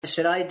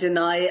Should I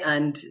deny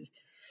and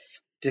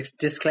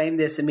disclaim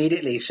this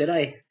immediately? Should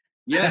I?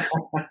 Yes.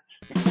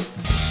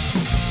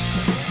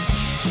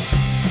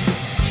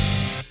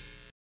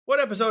 What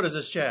episode is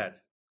this, Chad?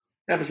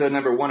 Episode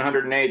number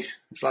 108,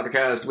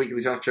 Slappercast,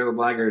 weekly talk show with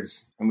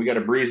Blackguards. And we got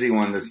a breezy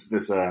one this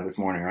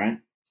morning, right?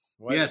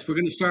 What? Yes, we're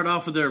going to start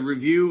off with a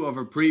review of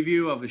a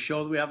preview of a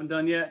show that we haven't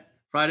done yet,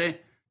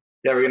 Friday.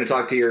 Yeah, we're going to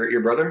talk to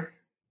your brother?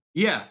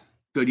 Yeah,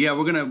 good. Yeah,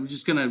 we're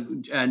just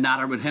going to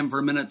natter with him for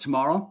a minute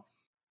tomorrow.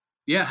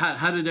 Yeah,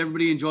 how did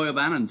everybody enjoy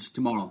O'Bannon's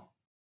tomorrow?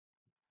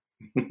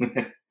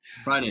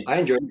 Friday. I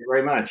enjoyed it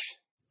very much.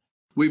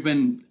 We've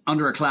been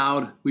under a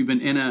cloud. We've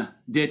been in a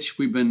ditch.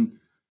 We've been...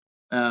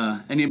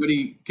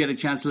 anybody get a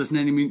chance to listen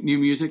to any new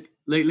music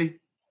lately?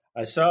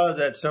 I saw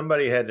that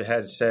somebody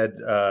had said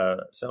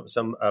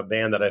some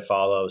band that I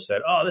follow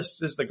said, "Oh,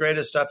 this is the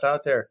greatest stuff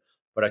out there,"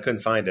 but I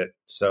couldn't find it,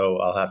 so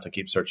I'll have to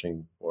keep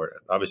searching for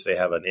it. Obviously, they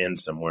have an in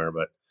somewhere,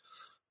 but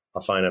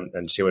I'll find them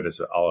and see what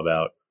it's all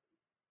about.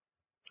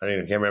 I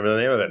can't remember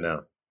the name of it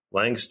now.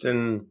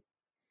 Langston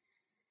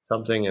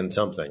something and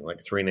something,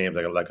 like three names,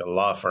 like a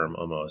law firm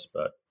almost.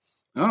 But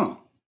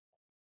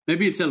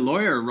maybe it's a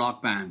lawyer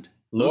rock band.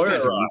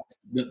 Lawyer rock.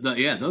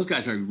 Those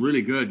guys are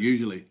really good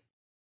usually.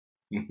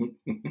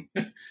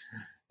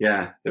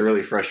 Yeah, they're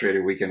really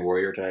frustrated weekend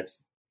warrior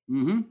types.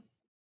 Mm-hmm.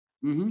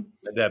 Mm-hmm.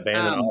 That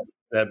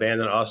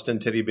band in Austin,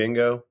 Titty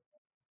Bingo.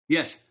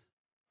 Yes,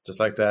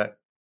 just like that.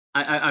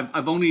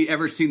 I've only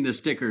ever seen the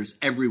stickers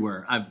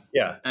everywhere. I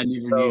never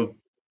knew.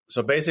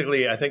 So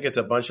basically, I think it's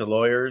a bunch of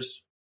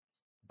lawyers,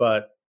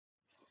 but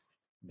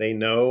they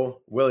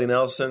know Willie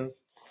Nelson.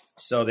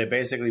 So they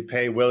basically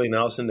pay Willie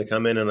Nelson to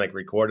come in and like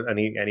record it, and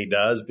he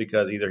does,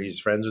 because either he's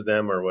friends with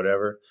them or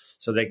whatever.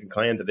 So they can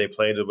claim that they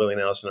played with Willie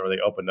Nelson or they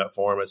opened up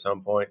for him at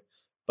some point.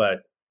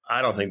 But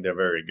I don't think they're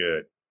very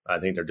good. I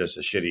think they're just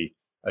a shitty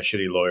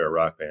lawyer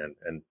rock band.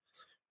 And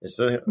it's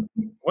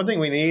one thing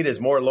we need is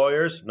more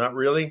lawyers, not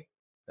really.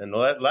 And the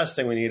last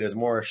thing we need is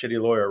more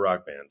shitty lawyer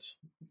rock bands.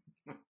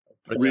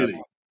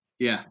 Really?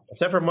 Yeah.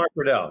 Except for Mark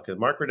Riddell, because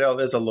Mark Riddell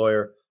is a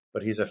lawyer,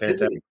 but he's a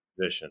fantastic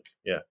musician.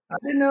 Yeah. I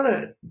didn't know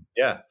that.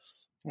 Yeah.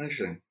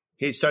 Interesting.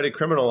 He studied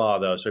criminal law,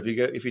 though. So if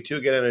you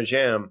two get in a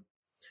jam,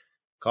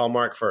 call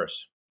Mark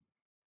first.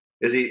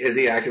 Is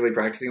he actively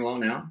practicing law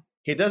now?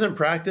 He doesn't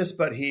practice,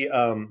 but he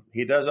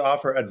does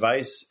offer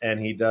advice, and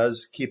he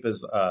does keep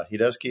his lawyer.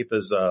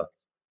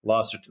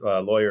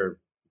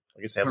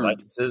 I guess they have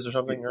licenses or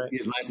something, right?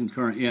 He's licensed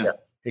current. Yeah.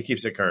 He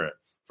keeps it current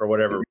for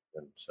whatever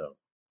reason. So,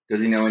 does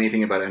he know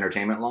anything about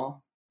entertainment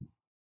law?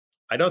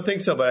 I don't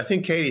think so, but I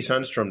think Katie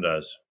Sundstrom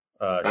does.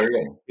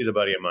 She's a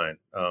buddy of mine.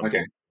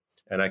 Okay.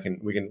 And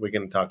we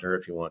can talk to her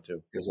if you want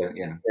to. Yeah.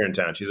 Here in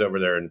town. She's over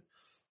there in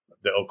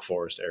the Oak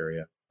Forest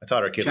area. I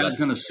taught her kid. Chad's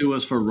going to sue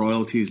us for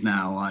royalties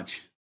now.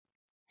 Watch.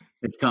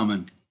 It's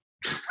coming.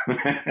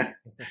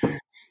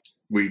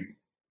 We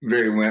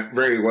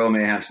very well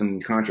may have some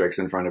contracts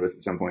in front of us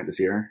at some point this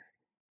year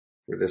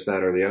for this,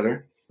 that, or the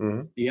other.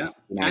 Mm-hmm. Yeah.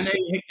 Nice.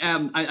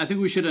 And I think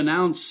we should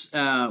announce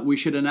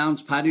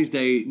Paddy's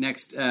Day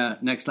next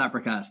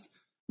Slappercast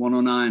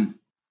 109.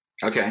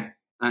 Okay.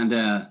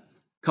 And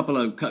couple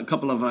of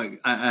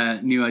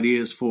new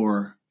ideas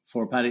for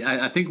Paddy.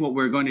 I think what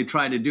we're going to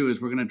try to do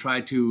is we're going to try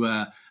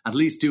to at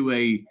least do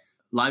a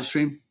live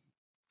stream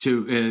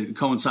to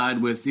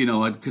coincide with,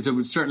 because it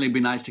would certainly be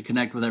nice to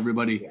connect with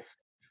everybody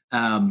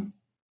on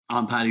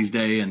Paddy's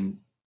Day, and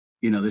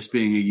this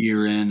being a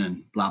year in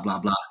and blah blah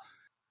blah.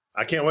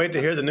 I can't wait to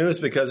hear the news,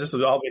 because this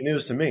will all be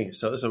news to me.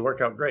 So this will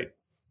work out great.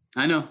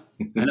 I know.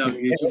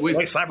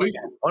 Slappercast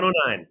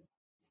 109.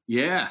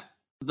 Yeah.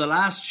 The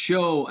last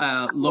show,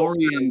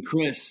 Laurie and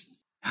Chris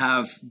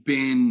have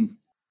been,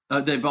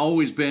 they've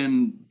always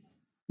been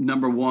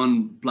number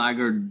one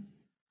Blackguard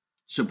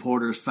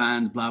supporters,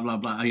 fans, blah, blah,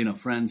 blah,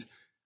 friends.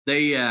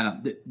 They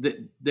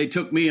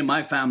took me and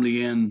my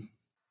family in.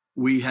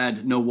 We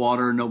had no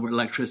water, no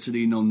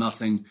electricity, no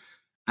nothing.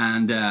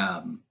 And,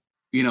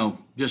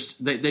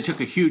 just they took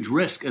a huge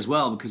risk as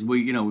well, because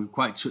we were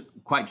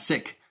quite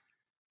sick.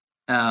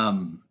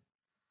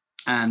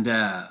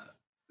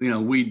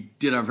 We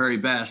did our very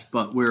best,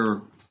 but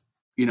we're,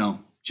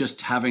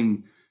 just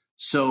having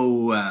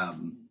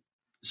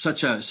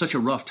such a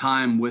rough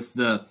time with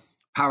the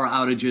power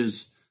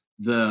outages,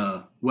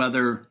 the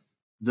weather,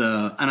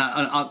 and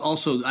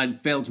I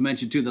failed to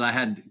mention too that I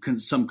had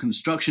some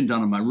construction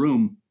done in my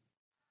room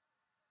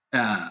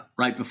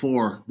right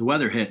before the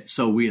weather hit.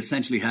 So we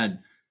essentially had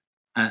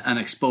an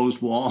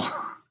exposed wall.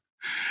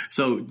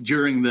 So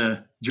during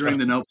the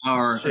no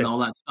power and all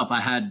that stuff, I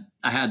had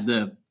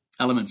the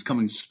elements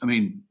coming,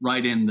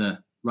 right in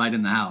the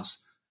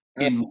house,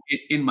 in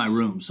my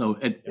room. So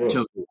it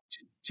took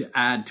to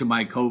add to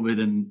my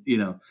COVID, and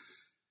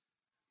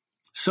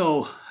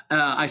So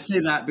I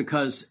say that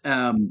because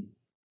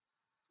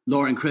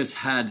Laura and Chris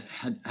had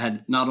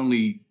not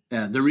only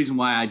the reason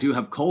why I do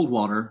have cold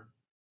water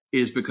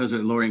is because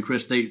of Laura and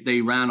Chris. They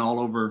ran all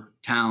over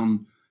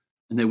town,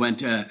 and they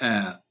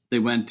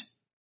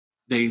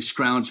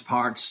scrounged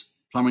parts,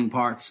 plumbing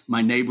parts.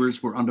 My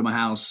neighbors were under my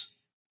house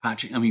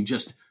patching.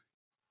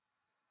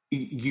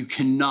 you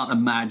cannot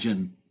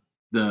imagine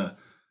the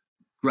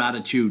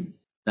gratitude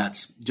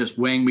that's just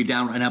weighing me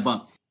down right now.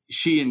 But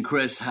she and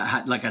Chris,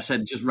 had, like I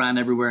said, just ran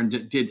everywhere and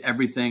did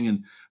everything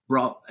and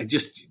brought.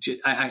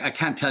 I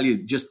can't tell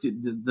you just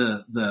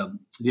the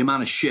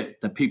amount of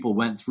shit that people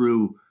went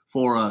through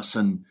for us,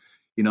 and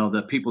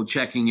the people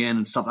checking in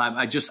and stuff.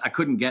 I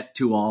couldn't get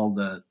to all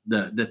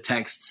the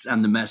texts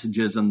and the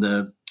messages and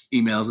the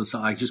emails and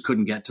stuff. I just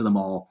couldn't get to them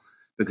all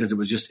because it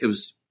was.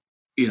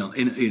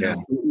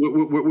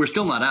 We're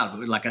still not out.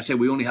 Like I said,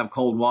 we only have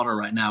cold water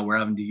right now. We're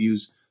having to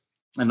use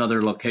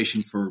another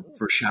location for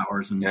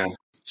showers, and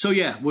so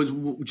it was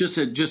just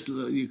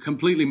a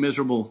completely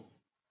miserable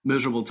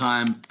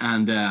time,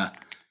 and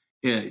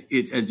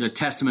it's a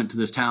testament to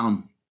this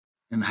town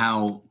and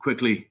how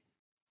quickly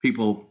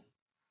people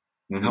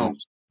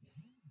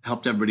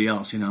helped everybody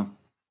else.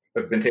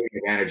 I've been taking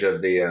advantage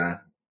of the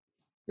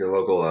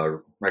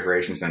local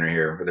recreation center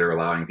here, where they're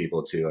allowing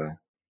people to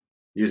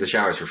use the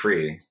showers for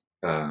free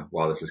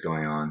while this is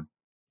going on,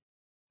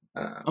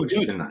 which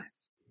has been nice.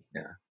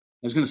 Yeah,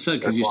 I was going to say,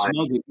 because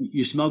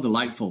you smell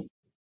delightful.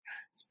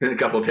 It's been a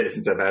couple of days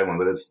since I've had one,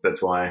 but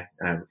that's why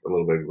I have a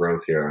little bit of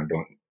growth here. I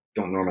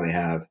don't normally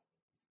have.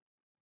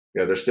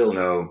 There's still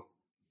no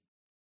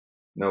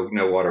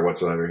water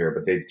whatsoever here,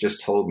 but they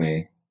just told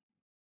me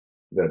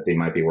that they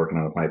might be working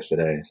on the pipes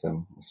today,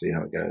 so we'll see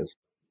how it goes.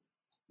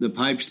 The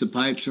pipes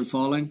are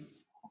falling.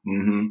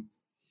 Mm-hmm.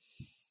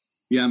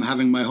 Yeah, I'm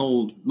having my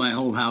whole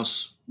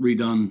house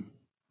redone.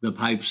 The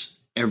pipes,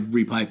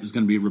 every pipe is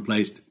going to be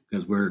replaced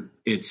because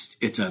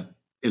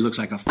it looks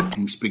like a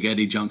fucking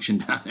spaghetti junction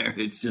down there.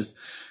 It's just,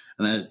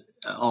 and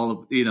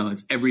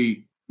it's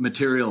every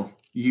material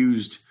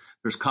used.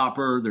 There's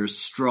copper, there's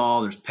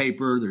straw, there's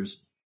paper,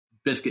 there's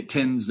biscuit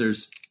tins.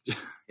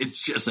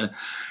 It's a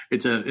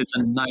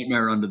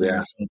nightmare under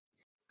there.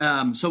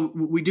 Yeah. So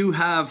we do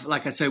have,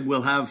 like I said,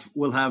 we'll have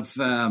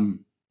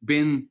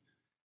been.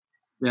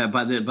 Yeah,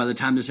 by the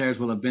time this airs,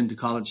 we'll have been to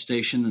College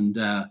Station, and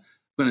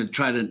going to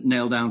try to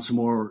nail down some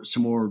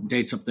more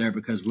dates up there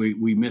because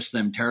we missed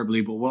them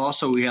terribly. But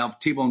we have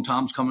T-Bone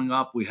Tom's coming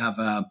up. We have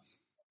a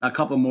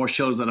couple more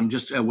shows that I'm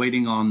just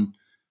waiting on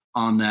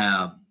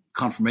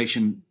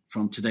confirmation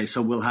from today.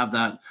 So we'll have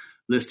that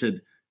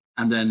listed,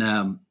 and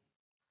then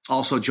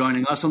also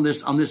joining us on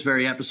this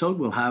very episode,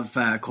 we'll have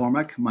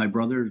Cormac, my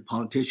brother,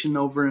 politician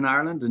over in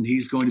Ireland, and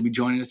he's going to be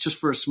joining us just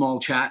for a small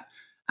chat.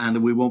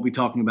 And we won't be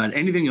talking about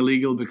anything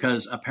illegal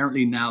because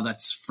apparently now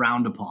that's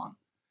frowned upon.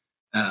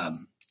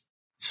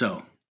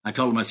 So I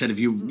told him, I said, if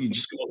you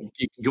just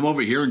come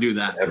over here and do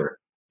that. Ever.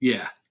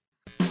 Yeah.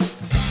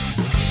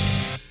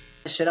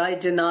 Should I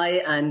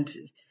deny and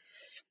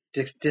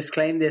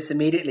disclaim this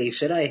immediately?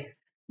 Should I?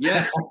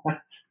 Yes.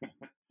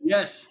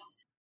 Yes.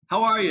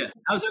 How are you?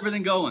 How's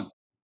everything going?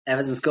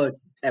 Everything's good.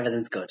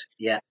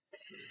 Yeah.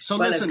 So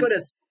well, listen,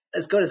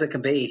 as good as it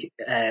can be,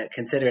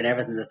 considering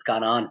everything that's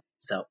gone on.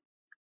 So.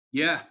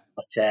 Yeah.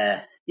 But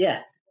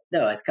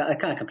no, I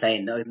can't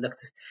complain. No, look,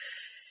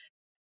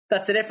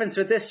 that's the difference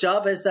with this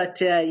job is that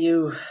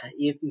you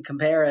can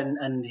compare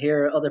and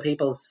hear other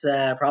people's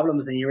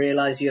problems, and you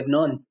realize you have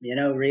none.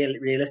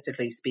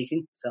 Realistically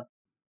speaking. So,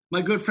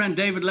 my good friend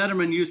David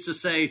Letterman used to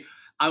say,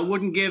 "I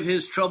wouldn't give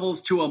his troubles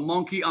to a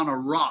monkey on a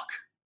rock,"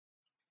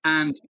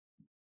 and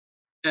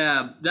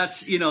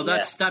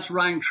that's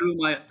rang true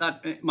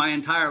my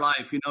entire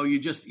life.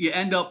 You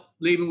end up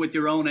leaving with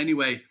your own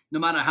anyway, no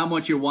matter how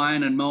much you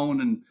whine and moan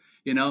and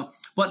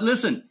But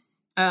listen,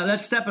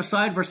 let's step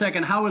aside for a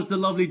second. How is the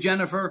lovely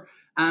Jennifer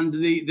and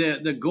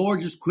the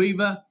gorgeous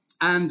Quiva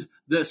and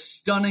the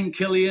stunning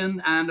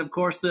Killian and of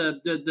course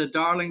the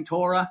darling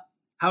Tora?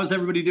 How's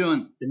everybody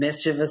doing? The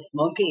mischievous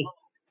monkey.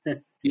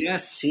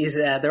 Yes, she's.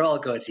 They're all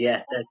good.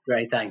 Yeah, that's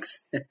great.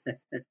 Thanks.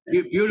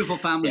 Beautiful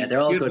family. Yeah,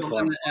 they're all good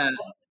for me.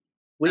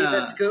 We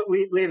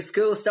have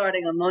school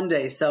starting on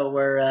Monday, so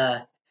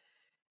we're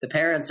the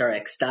parents are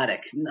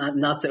ecstatic.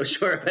 Not so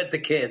sure about the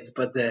kids,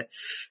 but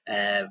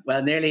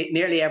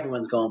nearly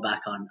everyone's going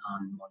back on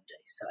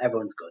Monday, so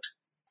everyone's good.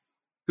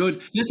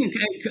 Good. Listen,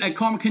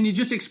 Cormac, can you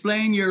just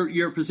explain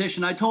your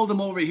position? I told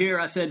them over here.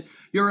 I said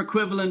you're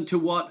equivalent to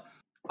what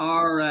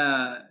our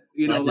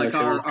like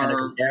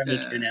our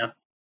now.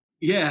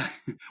 Yeah.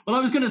 Well, I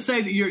was going to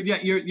say that you're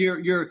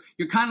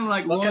kind of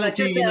like royalty. Can I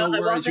just say,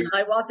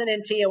 I wasn't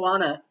in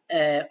Tijuana,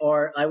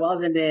 or I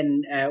wasn't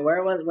in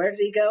where did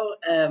he go?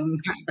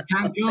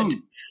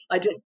 Cancun. I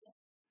did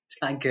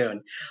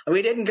Cancun.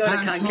 We didn't go to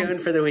Cancun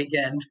for the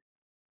weekend.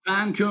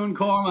 Cancun,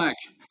 Cormac.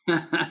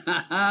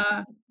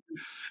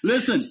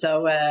 Listen.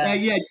 So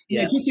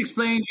just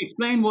explain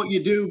what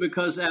you do,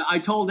 because I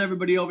told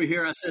everybody over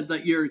here. I said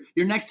that you're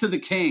next to the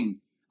King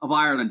of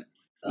Ireland.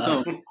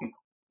 So.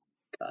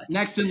 God.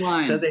 Next in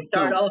line. So they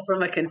start off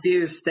from a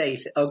confused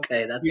state.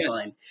 Okay, that's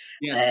fine.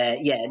 Yes.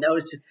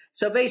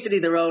 So basically,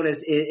 the role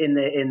is in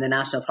the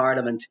National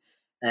Parliament,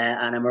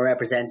 and I'm a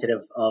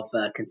representative of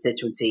a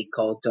constituency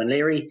called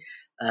Dunleary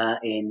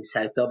in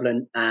South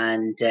Dublin,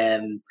 and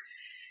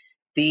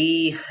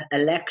the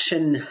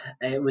election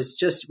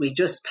we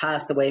just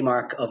passed the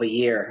waymark of a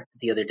year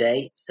the other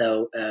day.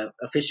 So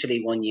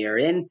officially 1 year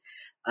in,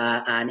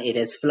 and it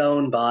has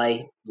flown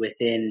by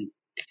within,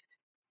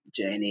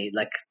 Janie,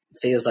 like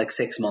feels like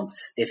 6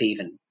 months, if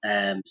even.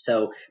 But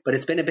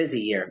it's been a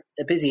busy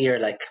year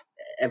like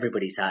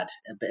everybody's had.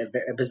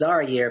 A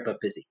bizarre year,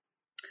 but busy.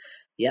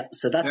 Yep.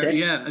 So that's it.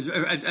 Yeah,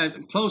 a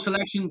close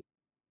election.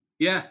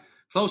 Yeah,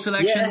 close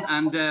election,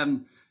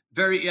 and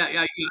very.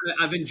 Yeah,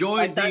 I've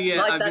enjoyed I've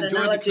that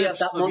enjoyed analogy the of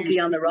that monkey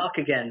on the rock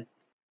again.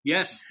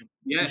 Yes,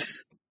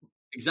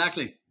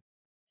 exactly.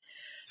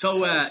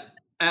 So,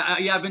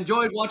 I've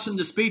enjoyed watching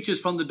the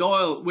speeches from the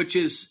Dáil, which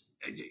is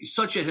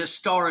such a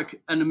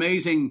historic and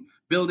amazing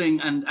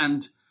building,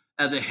 and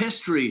the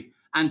history,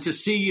 and to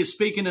see you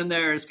speaking in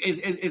there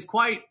is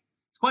quite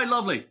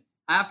lovely.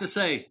 I have to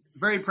say,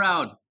 very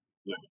proud.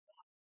 Yeah.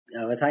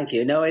 Oh, well, thank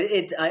you. No,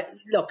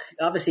 look,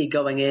 obviously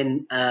going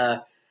in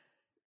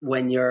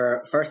when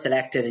you're first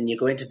elected and you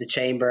go into the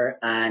chamber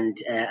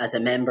and as a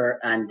member,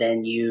 and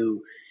then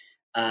you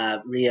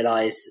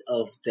realize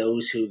of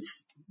those who've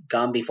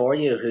gone before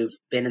you, who've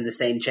been in the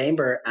same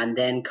chamber, and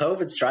then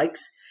COVID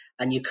strikes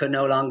and you could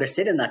no longer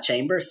sit in that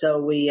chamber.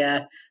 So we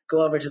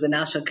go over to the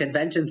National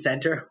Convention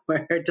Centre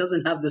where it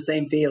doesn't have the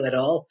same feel at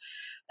all.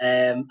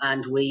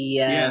 And we,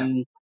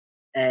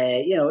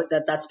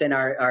 that's been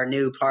our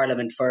new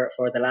parliament for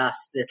the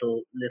last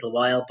little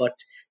while, but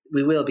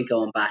we will be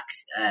going back,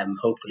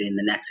 hopefully in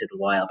the next little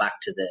while,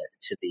 back to the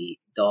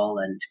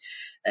Dáil and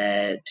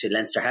to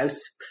Leinster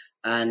House.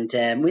 And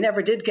we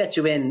never did get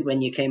you in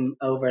when you came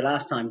over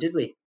last time, did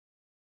we?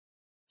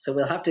 So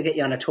we'll have to get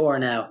you on a tour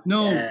now.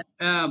 No.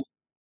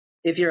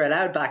 If you're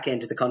allowed back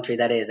into the country,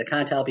 that is. I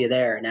can't help you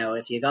there. Now,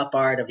 if you got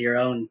barred of your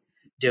own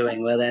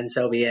doing, well, then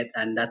so be it.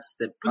 And that's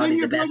probably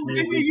the best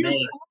move we've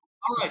made.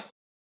 All right.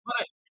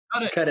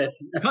 Cut it.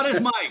 Cut his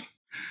mic.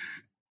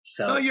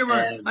 So,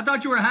 I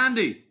thought you were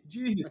handy.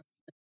 Jesus.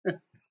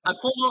 I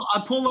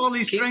pull all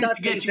these strings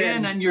to get you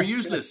in, and you're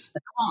useless.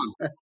 Come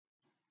on.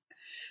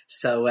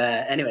 So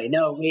anyway,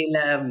 no,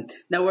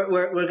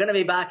 we're going to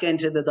be back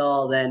into the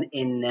Dáil then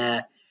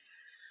in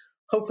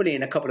hopefully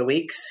in a couple of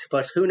weeks,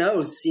 but who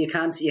knows? You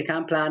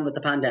can't plan with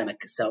the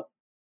pandemic. So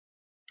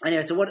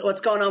anyway, so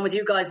what's going on with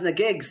you guys in the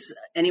gigs?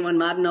 Anyone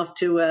mad enough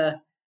to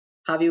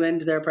have you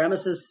into their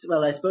premises?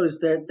 Well, I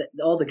suppose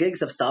all the gigs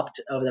have stopped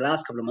over the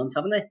last couple of months,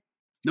 haven't they?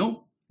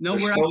 No, we're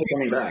slowly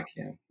coming back.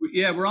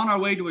 Yeah, we're on our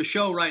way to a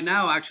show right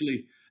now,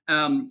 actually.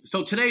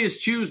 So today is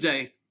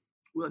Tuesday,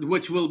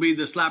 which will be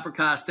the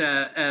Slappercast.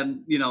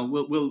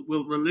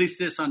 We'll release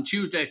this on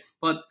Tuesday,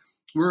 but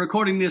we're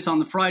recording this on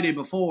the Friday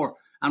before,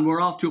 and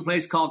we're off to a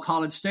place called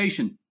College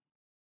Station,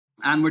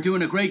 and we're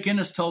doing a great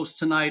Guinness toast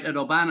tonight at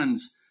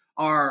O'Bannon's,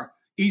 are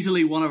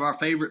easily one of our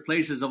favorite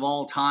places of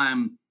all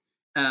time.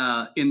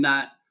 In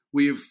that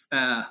we've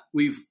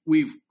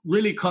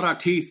really cut our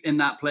teeth in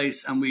that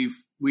place, and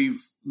we've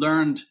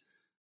learned,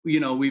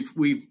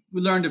 we've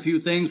learned a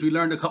few things. We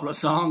learned a couple of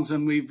songs,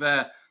 and we've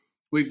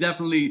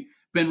definitely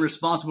been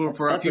responsible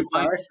for a few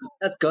pints.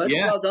 That's good.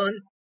 Yeah. Well done.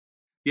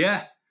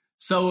 Yeah.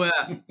 So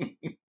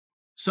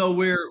so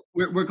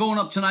we're going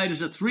up tonight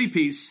as a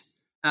 3-piece.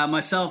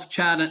 Myself,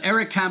 Chad, and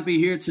Eric can't be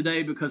here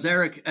today because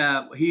Eric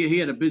he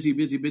had a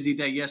busy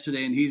day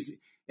yesterday, and he's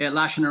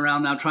lashing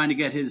around now trying to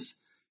get his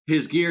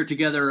gear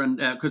together, and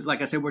because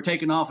like I said, we're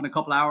taking off in a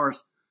couple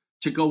hours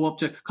to go up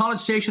to College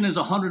Station. Is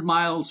 100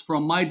 miles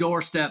from my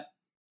doorstep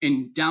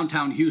in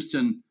downtown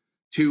Houston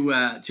to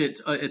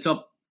it's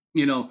up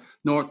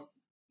north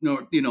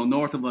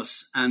of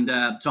us, and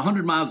it's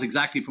 100 miles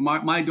exactly from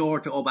my door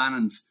to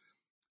O'Bannon's.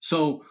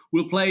 So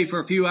we'll play for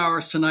a few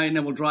hours tonight, and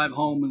then we'll drive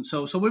home, and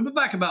so we'll be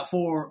back about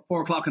 4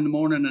 o'clock in the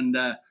morning, and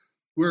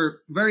we're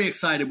very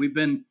excited. We've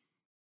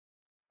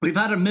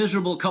had a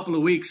miserable couple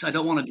of weeks. I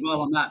don't want to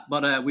dwell on that,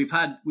 but we've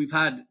had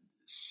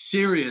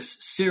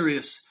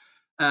serious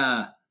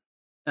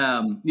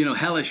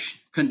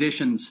hellish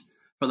conditions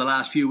for the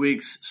last few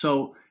weeks.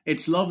 So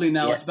it's lovely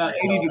now. Yes, it's about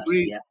 80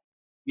 degrees.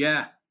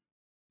 Yeah.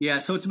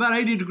 So it's about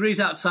 80 degrees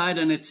outside,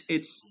 and it's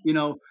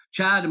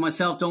Chad and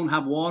myself don't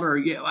have water.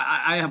 Yeah,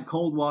 I have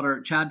cold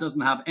water. Chad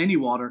doesn't have any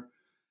water.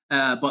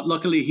 But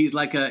luckily he's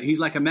like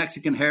a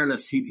Mexican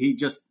hairless. He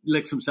just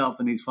licks himself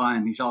and he's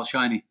fine. He's all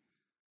shiny.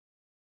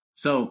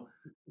 So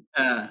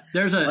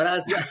there's a.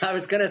 Well, I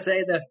was going to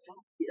say that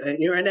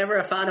you were never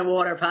a fan of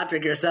water,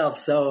 Patrick, yourself.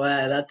 So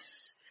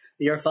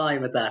you're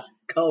fine with that.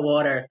 Cold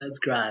water, that's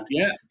grand.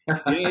 Yeah.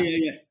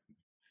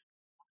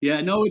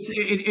 Yeah, no, it's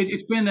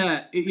been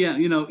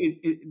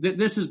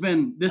this has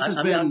been.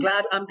 I'm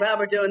glad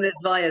we're doing this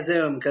via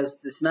Zoom because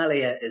the smell of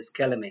it is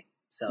killing me.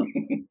 So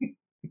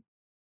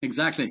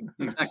exactly.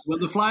 Well,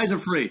 the flies are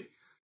free.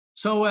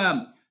 So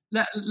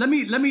let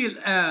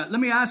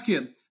me ask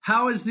you,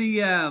 how is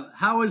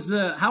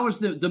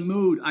the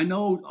mood? I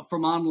know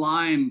from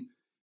online,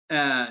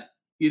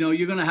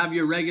 you're going to have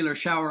your regular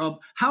shower up.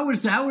 How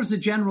is the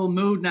general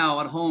mood now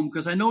at home?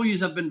 Because I know you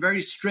have been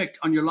very strict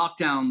on your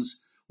lockdowns.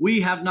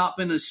 We have not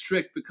been as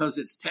strict because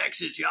it's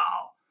Texas,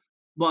 y'all.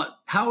 But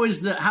how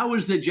is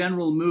the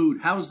general mood?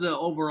 How's the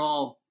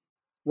overall?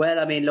 Well,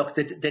 I mean, look,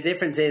 the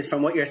difference is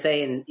from what you're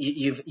saying.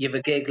 You've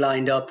a gig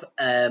lined up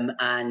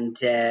and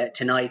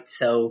tonight,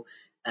 so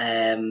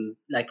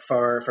Like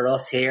for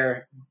us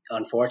here,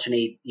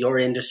 unfortunately, your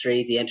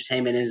industry, the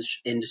entertainment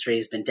industry,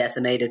 has been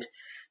decimated.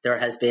 There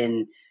has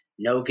been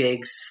no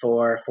gigs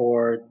for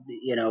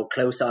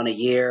close on a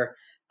year.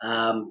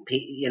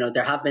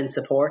 There have been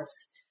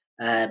supports.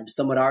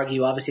 Some would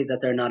argue, obviously,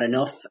 that they're not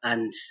enough,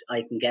 and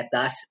I can get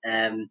that.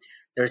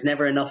 There's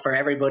never enough for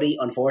everybody,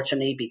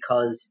 unfortunately,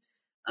 because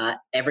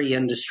every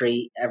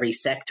industry, every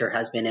sector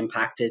has been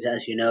impacted,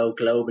 as you know,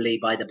 globally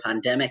by the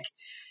pandemic.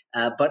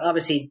 But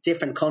obviously,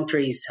 different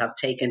countries have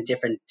taken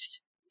different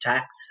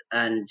tacts,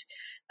 and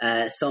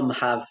some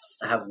have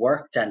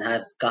worked and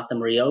have got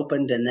them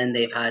reopened, and then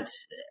they've had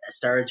a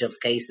surge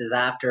of cases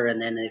after,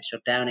 and then they've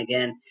shut down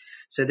again.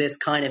 So this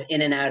kind of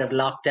in and out of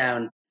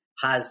lockdown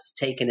has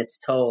taken its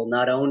toll,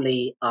 not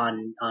only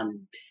on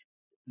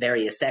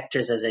various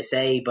sectors, as I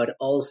say, but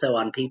also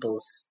on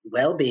people's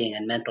well-being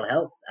and mental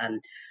health.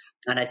 And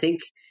I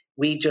think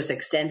we've just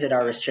extended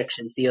our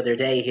restrictions the other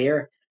day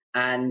here.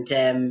 And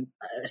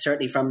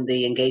certainly from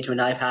the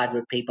engagement I've had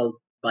with people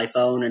by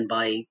phone and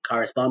by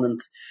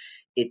correspondence,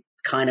 it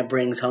kind of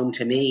brings home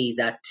to me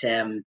that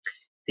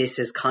this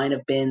has kind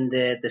of been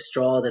the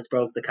straw that's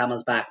broke the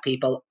camel's back.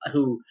 People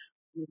who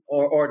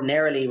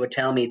ordinarily would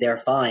tell me they're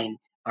fine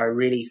are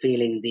really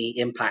feeling the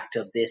impact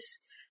of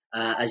this,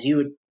 as you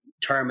would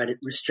term it,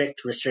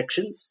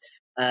 restrictions.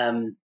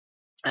 And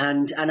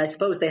I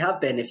suppose they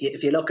have been.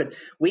 If you look at,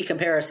 we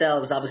compare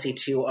ourselves obviously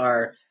to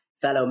our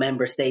fellow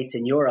member states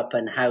in Europe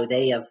and how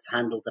they have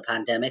handled the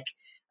pandemic.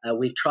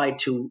 We've tried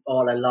to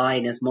all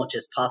align as much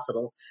as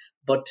possible,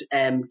 but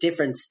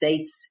different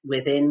states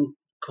within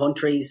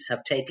countries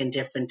have taken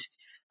different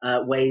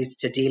ways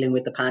to dealing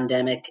with the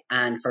pandemic.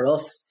 And for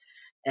us,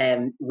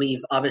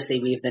 we've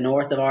the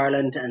north of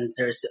Ireland, and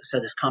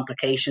there's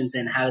complications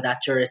in how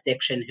that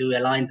jurisdiction, who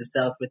aligns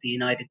itself with the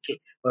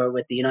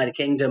United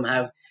Kingdom,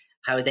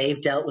 how they've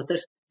dealt with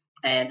it.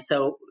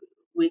 So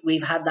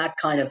we've had that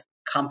kind of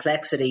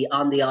complexity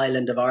on the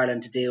island of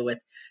Ireland to deal with.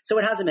 So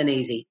it hasn't been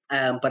easy.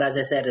 But as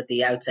I said at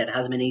the outset, it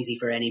hasn't been easy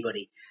for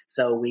anybody.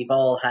 So we've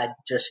all had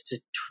just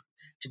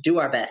to do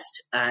our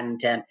best.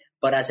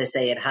 But as I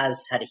say, it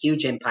has had a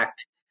huge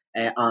impact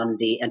on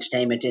the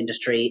entertainment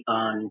industry,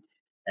 on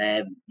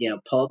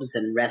pubs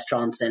and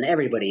restaurants and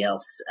everybody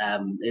else.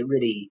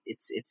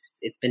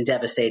 It's been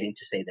devastating,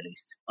 to say the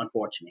least,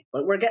 unfortunately.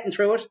 But we're getting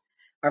through it.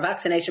 Our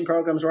vaccination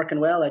program's working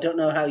well. I don't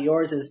know how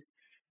yours is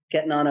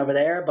getting on over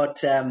there,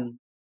 but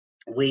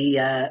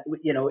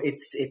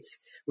it's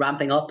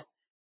ramping up.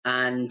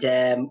 And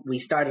we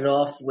started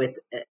off with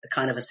a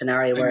kind of a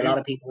scenario where a lot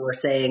of people were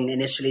saying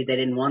initially they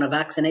didn't want a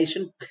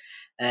vaccination.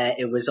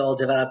 It was all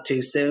developed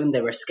too soon.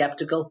 They were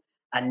skeptical.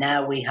 And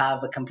now we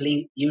have a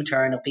complete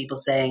U-turn of people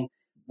saying,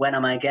 when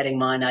am I getting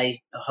mine? I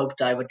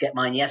hoped I would get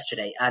mine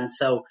yesterday. And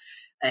so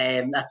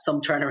that's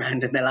some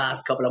turnaround in the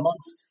last couple of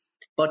months.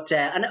 But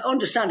and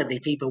understandably,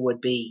 people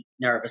would be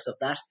nervous of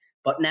that.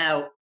 But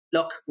now,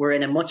 look, we're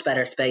in a much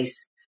better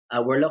space.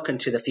 We're looking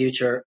to the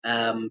future.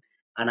 And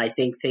I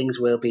think things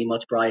will be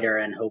much brighter,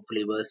 and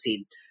hopefully we'll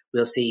see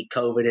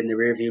COVID in the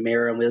rearview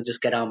mirror, and we'll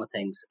just get on with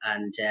things.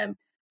 And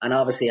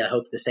obviously I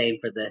hope the same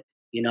for the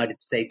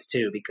United States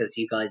too, because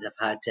you guys have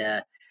had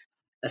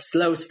a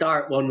slow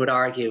start, one would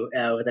argue,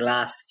 over the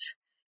last,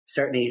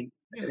 certainly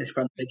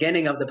from the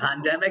beginning of the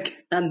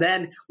pandemic, and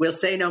then we'll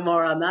say no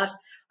more on that.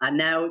 And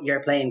now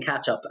you're playing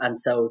catch up. And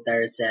so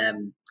there's,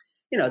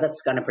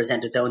 that's going to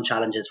present its own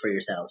challenges for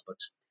yourselves, but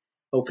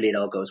hopefully it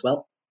all goes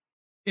well.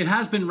 It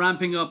has been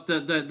ramping up.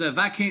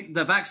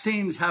 The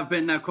vaccines have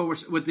been, of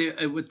course, with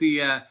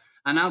the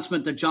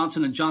announcement that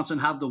Johnson & Johnson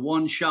have the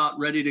one shot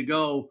ready to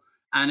go,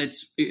 and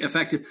it's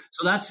effective.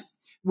 So that's,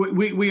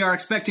 we are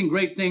expecting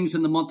great things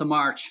in the month of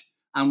March,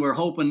 and we're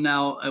hoping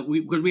now,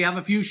 because we have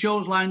a few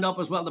shows lined up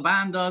as well, the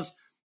band does,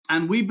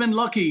 and we've been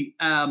lucky.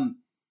 And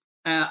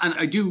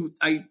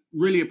I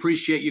really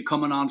appreciate you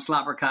coming on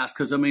Slappercast,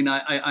 because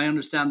I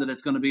understand that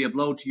it's going to be a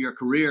blow to your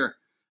career,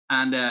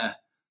 and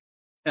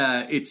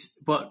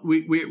but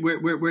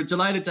we're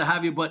delighted to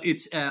have you. But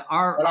it's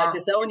I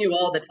disown you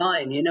all the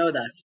time. You know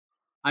that.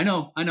 I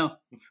know.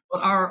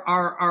 But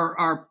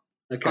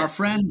our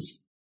friends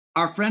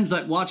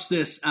that watch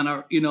this, and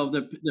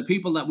the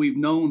people that we've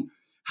known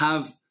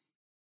have,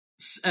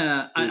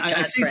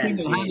 I think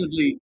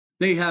single-handedly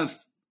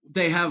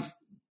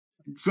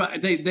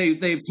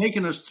they've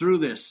taken us through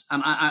this,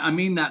 and I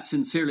mean that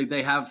sincerely.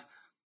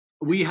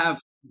 We have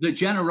the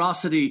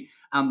generosity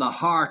and the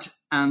heart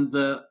and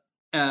the.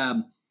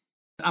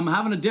 I'm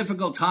having a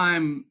difficult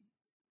time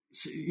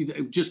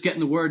just getting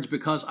the words,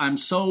 because I'm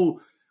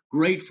so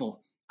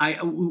grateful.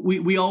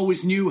 We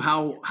always knew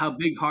how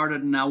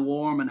big-hearted and how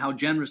warm and how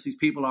generous these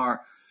people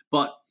are,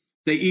 but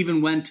they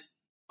even went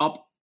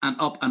up and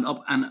up and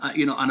up and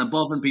and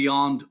above and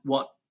beyond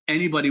what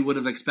anybody would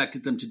have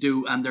expected them to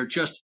do. And they're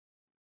just,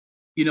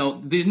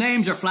 these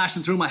names are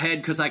flashing through my head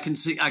because I can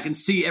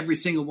see every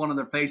single one of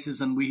their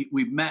faces. And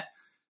we've met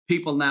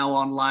people now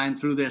online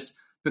through this,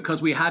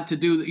 because we had to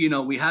do the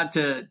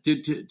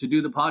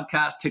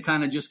podcast to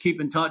kind of just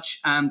keep in touch.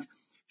 And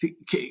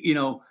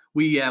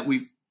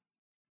we've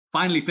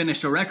finally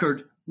finished a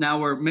record Now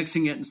we're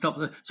mixing it and stuff.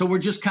 So we're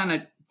just kind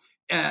of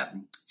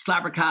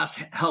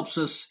Slappercast helps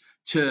us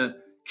to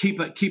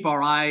keep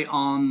our eye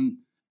on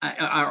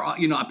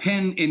a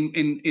pin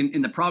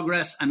in the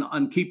progress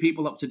and keep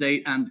people up to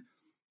date. And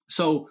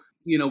so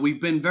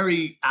we've been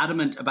very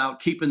adamant about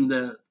keeping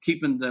the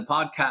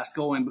podcast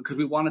going because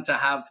we wanted to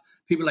have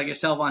people like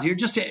yourself on here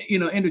just to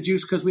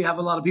introduce, because we have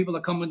a lot of people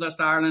that come with us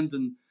to Ireland,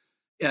 and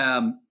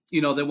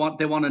they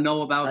want to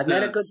know about. I've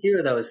met a good few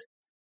of those.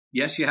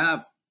 Yes, you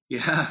have.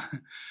 Yeah,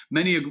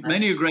 many a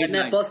great. I've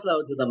met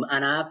busloads of them,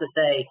 and I have to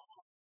say,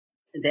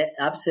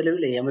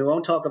 absolutely, and we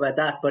won't talk about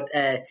that. But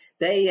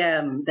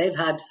they've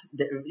had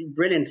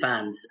brilliant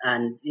fans,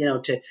 and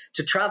to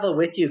travel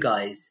with you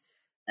guys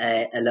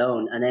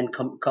alone, and then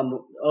come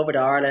over to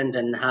Ireland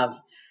and have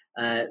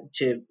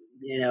to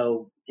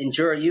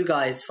endure you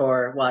guys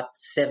for what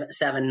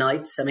 7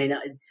 nights. I mean,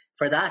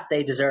 for that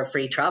they deserve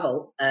free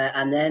travel,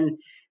 and then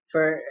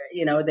for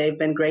they've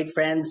been great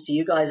friends to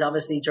you guys,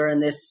 obviously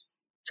during this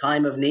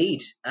time of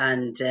need.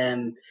 And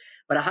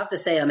but I have to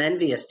say, I'm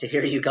envious to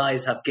hear you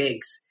guys have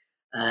gigs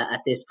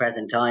at this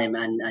present time,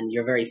 and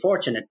you're very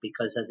fortunate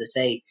because, as I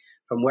say,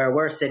 from where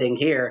we're sitting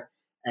here,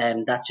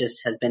 that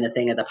just has been a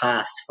thing of the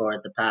past for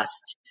the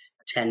past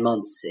 10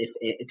 months,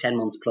 if 10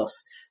 months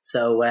plus.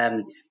 So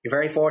you're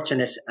very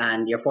fortunate,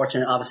 and you're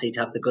fortunate obviously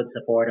to have the good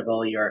support of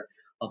all your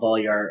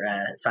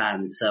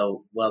fans.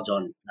 So well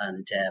done,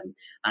 and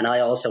I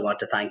also want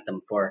to thank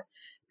them for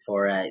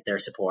their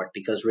support,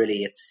 because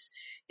really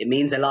it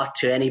means a lot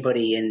to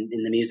anybody in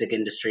the music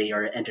industry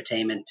or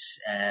entertainment,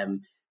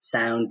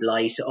 sound,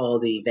 light, all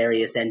the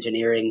various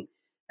engineering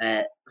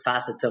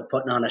facets of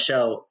putting on a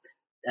show.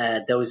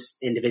 Those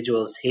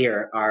individuals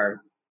here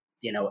are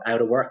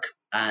out of work,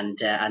 and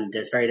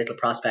there's very little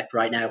prospect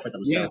right now for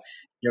them. Yeah. So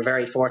you're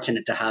very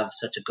fortunate to have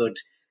such a good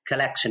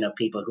collection of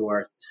people who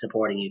are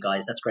supporting you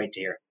guys. That's great to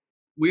hear.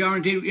 We are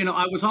indeed.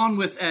 I was on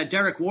with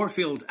Derek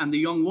Warfield and the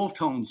Young Wolf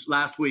Tones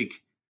last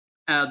week.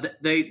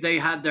 They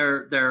had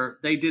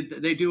they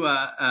do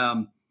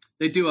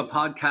a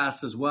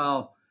podcast as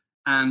well,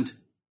 and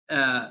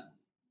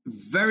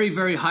very,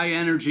 very high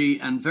energy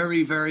and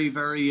very, very,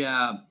 very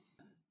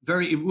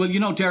very well.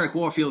 Derek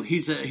Warfield.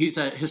 He's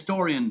a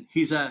historian.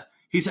 He's a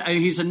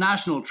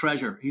national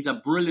treasure. He's a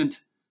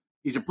brilliant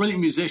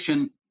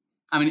musician.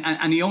 I mean,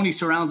 and he only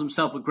surrounds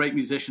himself with great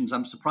musicians.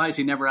 I'm surprised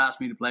he never asked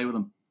me to play with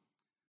him.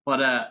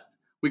 But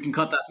we can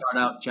cut that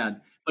part out, Chad.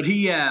 But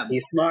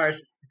he's smart.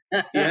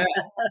 Yeah,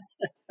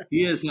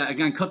 he is.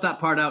 Again, cut that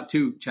part out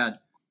too, Chad.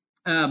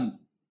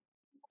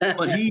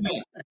 But he,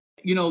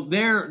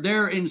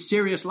 they're in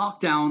serious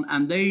lockdown,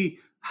 and they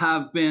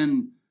have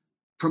been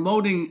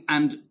promoting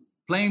and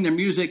playing their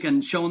music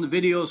and showing the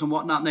videos and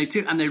whatnot.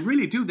 And they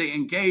really do. They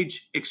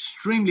engage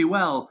extremely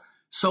well.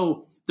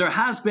 So there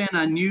has been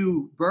a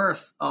new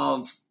birth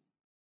of,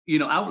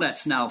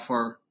 outlets now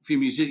for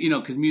music,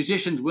 because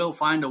musicians will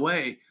find a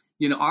way,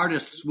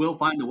 artists will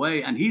find a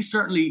way. And he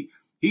certainly,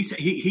 they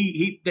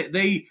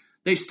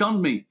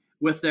stunned me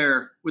with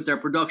their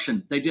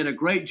production. They did a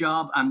great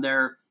job, and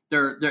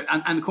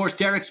and of course,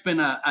 Derek's been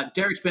a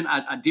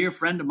dear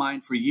friend of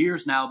mine for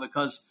years now,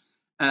 because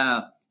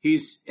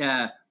he's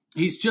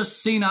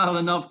just seen out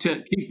enough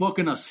to keep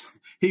booking us.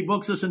 He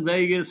books us in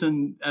Vegas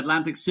and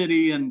Atlantic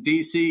City and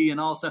DC and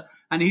also,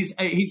 and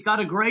he's got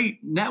a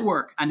great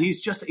network, and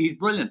he's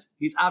brilliant.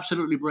 He's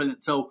absolutely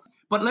brilliant. So,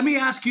 but let me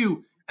ask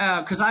you,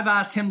 because I've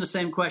asked him the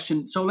same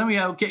question. So let me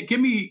give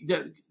me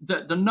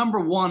the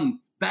number one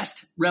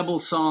best Rebel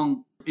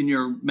song in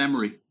your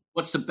memory.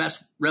 What's the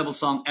best Rebel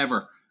song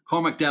ever?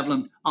 Cormac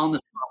Devlin, on the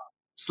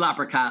spot,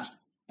 Slappercast,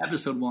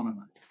 episode 1 of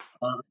that.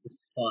 On the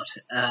spot.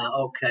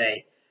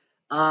 Okay.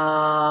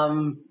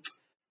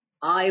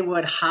 I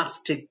would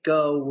have to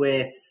go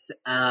with.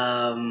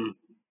 I'm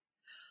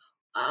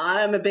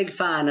a big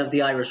fan of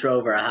the Irish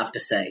Rover, I have to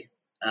say.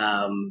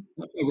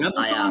 That's a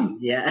Rebel song?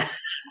 Yeah.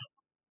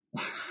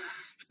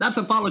 That's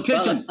a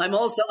politician. Well, I'm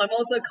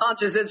also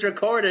conscious it's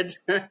recorded.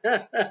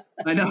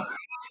 I know.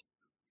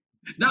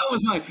 That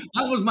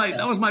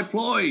was my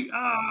ploy.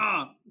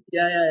 Ah.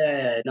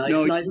 Yeah.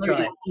 Nice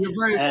try. You're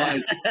very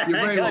wise. You're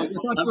very wise.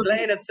 I'm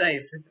playing it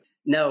safe.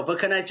 No, but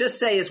can I just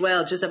say as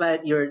well, just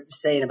about you're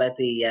saying about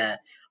the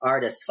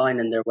artists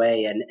finding their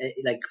way, and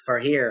like for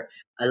here,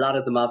 a lot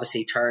of them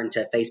obviously turn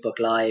to Facebook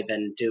Live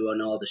and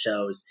doing all the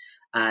shows,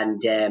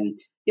 and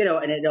and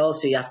it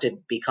also, you have to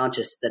be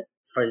conscious that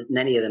for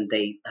many of them,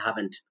 they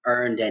haven't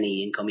earned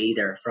any income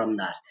either from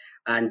that,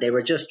 and they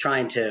were just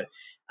trying to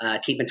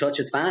keep in touch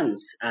with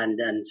fans,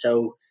 and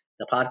so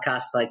the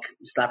podcasts like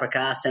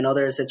Slappercast and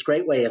others, it's a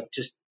great way of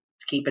just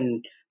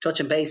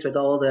touching base with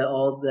all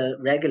the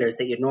regulars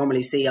that you'd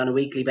normally see on a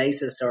weekly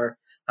basis, or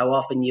how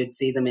often you'd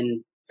see them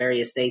in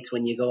various states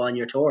when you go on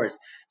your tours.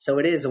 So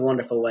it is a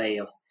wonderful way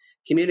of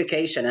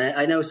communication.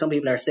 I know some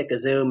people are sick of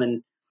Zoom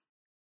and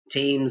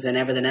Teams and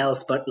everything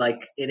else, but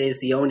like it is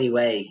the only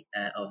way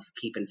of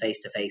keeping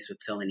face to face with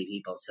so many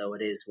people. So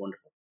it is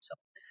wonderful. So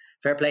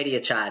fair play to you,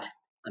 Chad.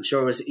 I'm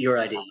sure it was your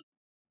idea.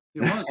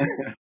 It was.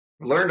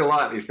 Learned a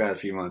lot these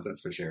past few months,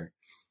 that's for sure.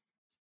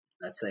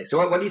 Let's say so.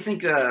 What do you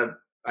think?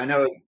 I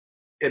know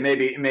it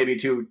may be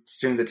too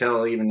soon to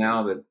tell even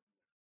now, but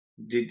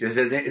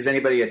has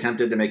anybody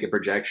attempted to make a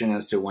projection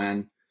as to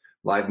when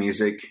live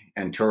music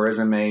and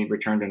tourism may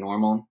return to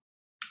normal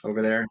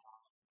over there?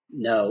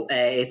 No,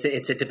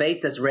 it's a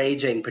debate that's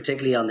raging,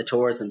 particularly on the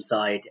tourism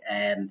side.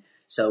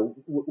 So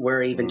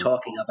we're even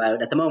talking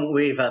about, at the moment,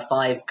 we have a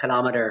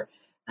 5-kilometer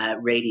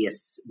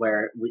radius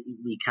where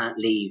we can't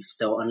leave.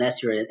 So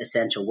unless you're an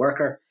essential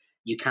worker,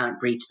 you can't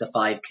breach the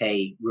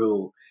 5K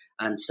rule.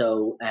 And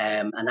so,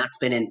 and that's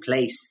been in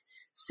place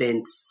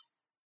since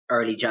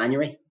early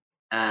January.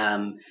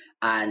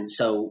 And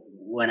so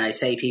when I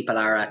say people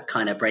are at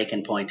kind of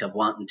breaking point of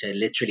wanting to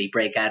literally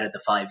break out of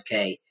the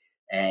 5K,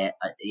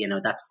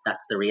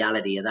 that's the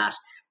reality of that.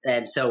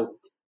 So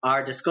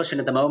our discussion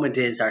at the moment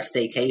is our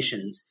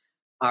staycations.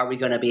 Are we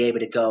going to be able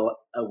to go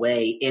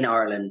away in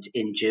Ireland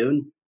in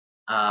June,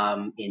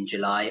 in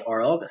July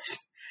or August?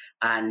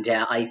 And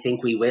I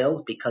think we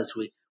will, because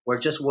we're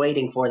just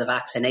waiting for the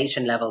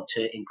vaccination level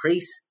to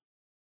increase.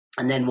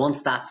 And then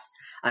once that's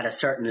at a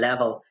certain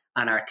level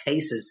and our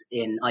cases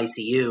in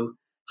ICU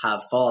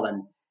have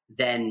fallen,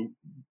 then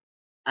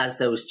as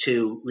those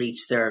two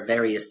reach their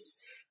various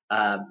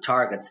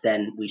targets,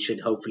 then we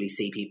should hopefully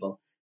see people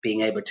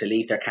being able to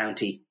leave their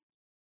county,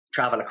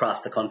 travel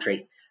across the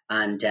country,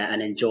 and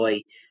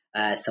enjoy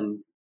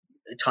some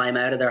time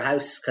out of their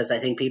house, because I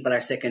think people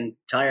are sick and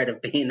tired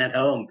of being at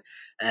home.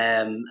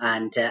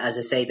 And as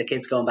I say, the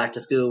kids going back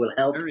to school will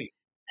help.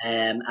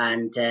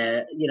 Parents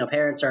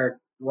are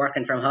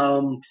working from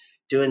home,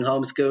 doing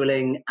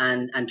homeschooling,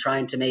 and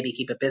trying to maybe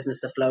keep a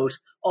business afloat.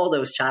 All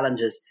those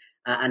challenges,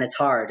 and it's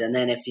hard. And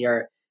then if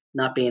you're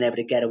not being able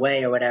to get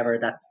away or whatever,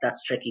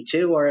 that's tricky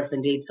too. Or if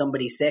indeed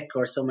somebody's sick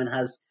or someone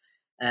has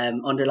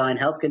underlying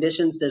health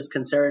conditions, there's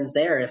concerns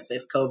there if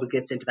COVID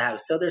gets into the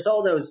house. So there's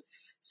all those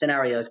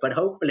scenarios, but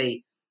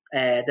hopefully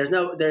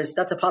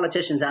that's a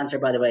politician's answer,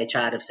 by the way,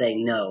 Chad, of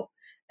saying no.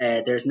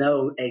 There's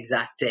no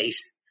exact date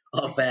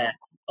of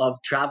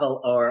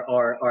travel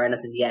or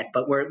anything yet,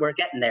 but we're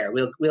getting there.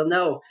 We'll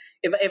know.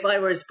 If I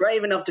was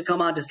brave enough to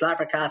come on to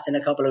Slappercast in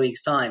a couple of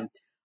weeks' time,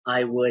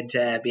 I would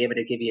be able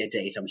to give you a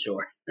date, I'm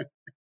sure.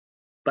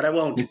 But I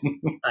won't.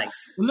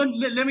 Thanks.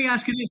 Let me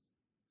ask you this.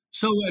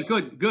 So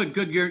good.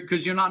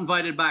 Because you're not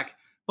invited back.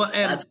 But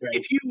that's great.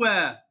 If you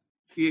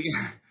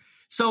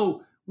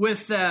so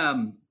with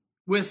the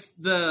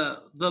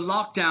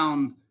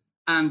lockdown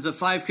and the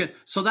 5K,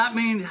 so that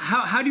means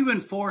how do you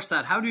enforce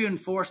that? How do you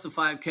enforce the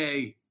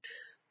 5K?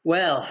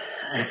 Well,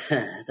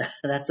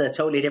 that's a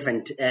totally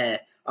different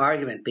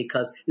argument,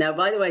 because now,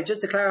 by the way,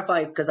 just to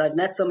clarify, because I've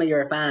met some of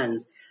your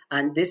fans,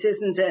 and this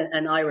isn't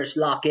an Irish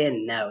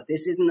lock-in now.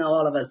 This isn't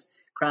all of us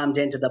crammed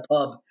into the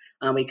pub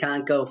and we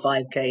can't go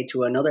 5K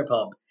to another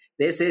pub.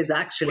 This is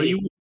actually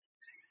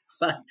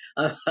a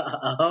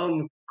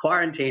home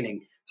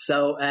quarantining.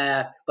 So,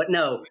 but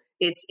no,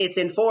 it's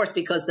enforced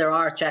because there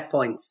are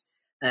checkpoints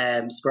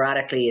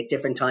sporadically at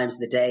different times of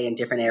the day in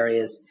different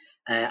areas.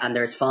 And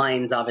there's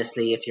fines,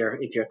 obviously, if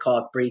you're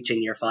caught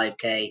breaching your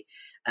 5K.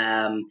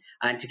 And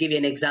to give you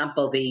an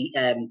example,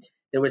 there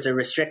was a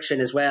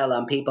restriction as well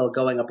on people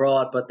going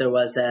abroad, but there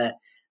was a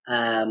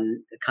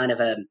kind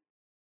of a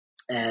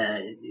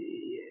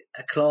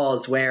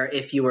clause where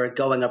if you were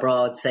going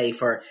abroad, say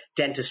for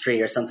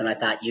dentistry or something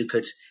like that, you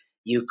could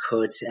leave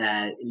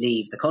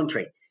the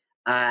country.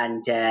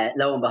 And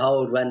lo and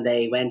behold, when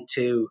they went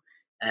to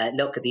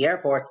look at the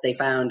airports, they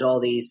found all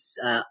these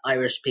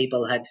Irish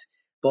people had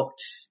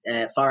booked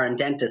foreign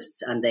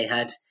dentists, and they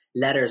had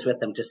letters with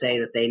them to say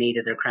that they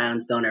needed their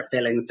crowns done or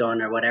fillings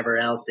done or whatever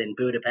else in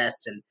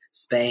Budapest and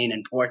Spain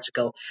and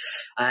Portugal.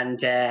 And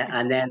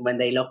then when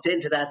they looked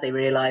into that, they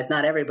realized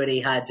not everybody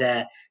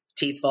had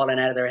teeth falling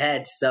out of their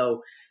head.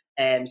 So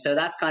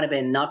that's kind of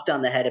been knocked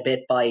on the head a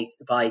bit by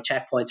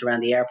checkpoints around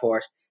the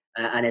airport.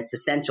 And it's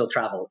essential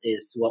travel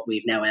is what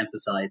we've now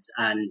emphasized.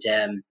 And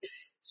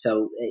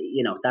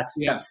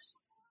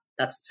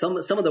that's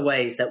some of the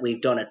ways that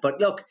we've done it. But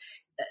look,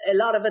 a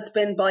lot of it's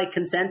been by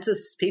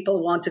consensus.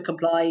 People want to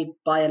comply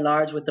by and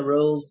large with the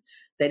rules.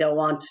 They don't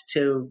want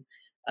to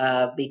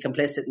be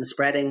complicit in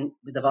spreading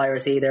the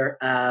virus either.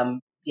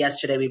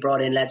 Yesterday, we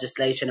brought in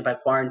legislation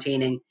about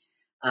quarantining,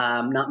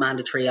 not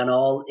mandatory on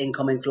all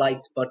incoming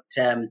flights, but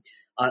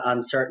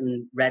on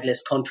certain red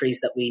list countries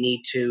that we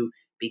need to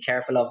be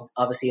careful of,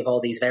 obviously, of all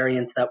these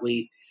variants that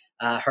we've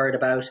heard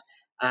about.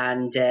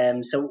 And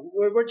so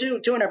we're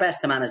doing our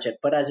best to manage it.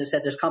 But as I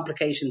said, there's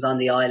complications on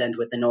the island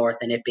with the north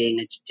and it being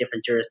a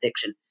different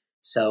jurisdiction.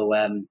 So,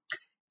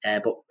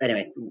 but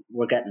anyway,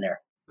 we're getting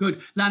there.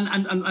 Good.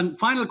 And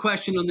final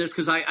question on this,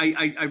 because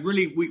I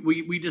really,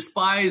 we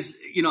despise,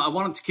 I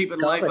wanted to keep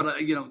it light, but, we're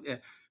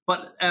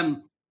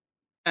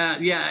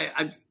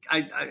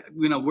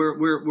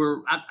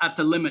at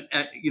the limit,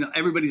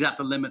 everybody's at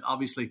the limit,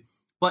 obviously.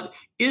 But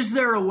is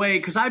there a way,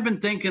 because I've been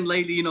thinking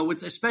lately,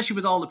 especially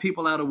with all the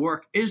people out of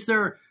work, is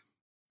there,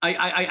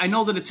 I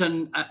know that it's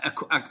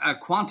a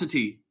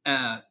quantity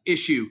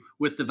issue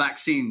with the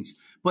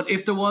vaccines, but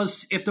if there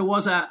was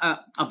a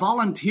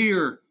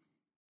volunteer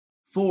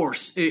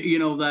force,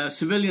 the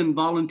civilian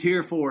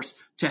volunteer force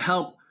to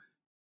help,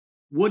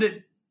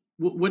 would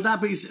would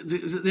that be?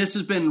 This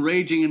has been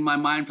raging in my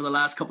mind for the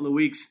last couple of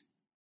weeks.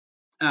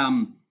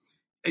 A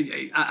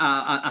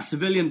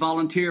civilian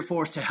volunteer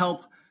force to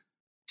help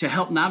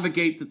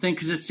navigate the thing,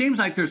 because it seems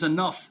like there's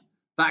enough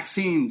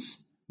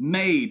vaccines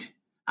made,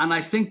 and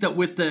I think that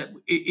with the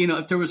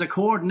if there was a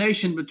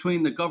coordination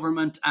between the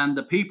government and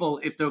the people,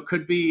 if there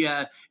could be,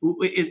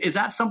 is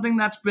that something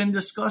that's been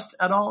discussed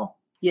at all?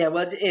 Yeah,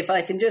 well, if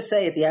I can just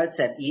say at the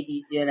outset,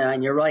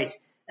 and you're right,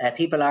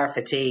 people are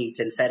fatigued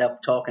and fed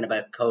up talking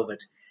about COVID,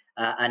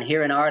 and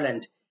here in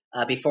Ireland,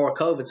 before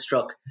COVID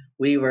struck,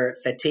 we were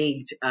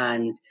fatigued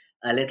and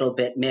a little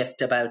bit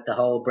miffed about the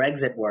whole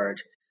Brexit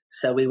word.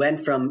 So we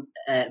went from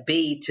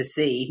B to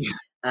C,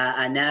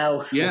 and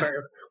now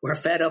we're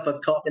fed up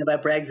of talking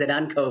about Brexit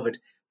and COVID.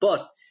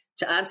 But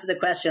to answer the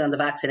question on the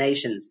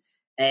vaccinations,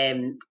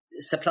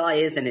 supply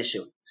is an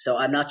issue. So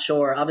I'm not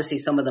sure. Obviously,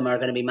 some of them are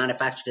going to be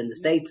manufactured in the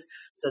States,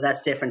 so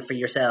that's different for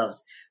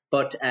yourselves.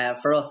 But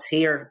for us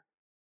here,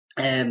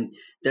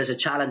 there's a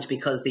challenge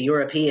because the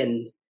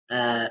European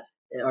Medicines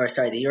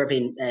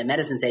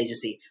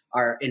Agency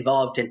are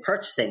involved in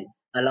purchasing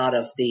a lot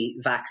of the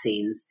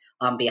vaccines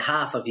on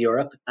behalf of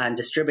Europe and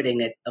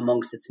distributing it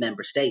amongst its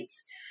member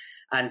states.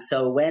 And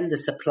so when the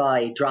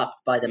supply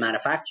dropped by the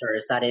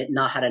manufacturers, that it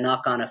had a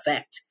knock-on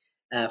effect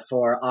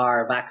for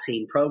our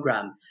vaccine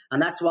program. And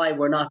that's why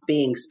we're not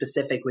being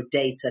specific with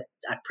dates at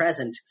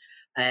present.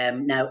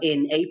 Now,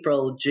 in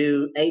April,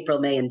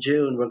 May and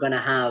June, we're going to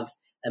have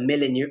a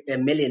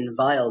million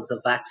vials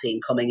of vaccine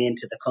coming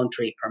into the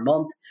country per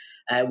month,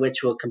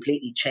 which will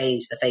completely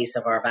change the face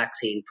of our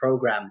vaccine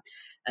program.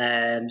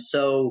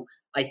 So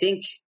I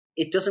think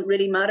it doesn't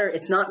really matter.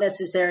 It's not as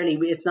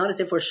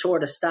if we're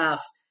short of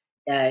staff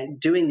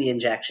doing the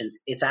injections.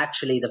 It's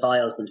actually the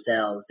vials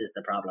themselves is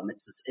the problem.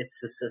 It's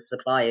a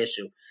supply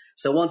issue.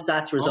 So once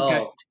that's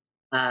resolved,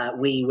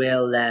 we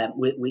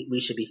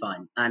should be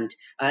fine. And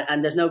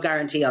there's no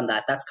guarantee on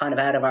that. That's kind of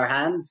out of our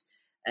hands.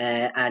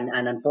 And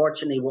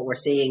unfortunately, what we're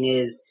seeing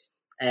is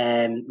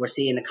we're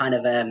seeing a kind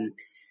of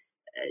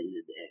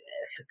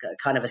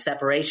a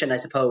separation, I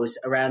suppose,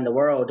 around the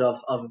world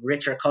of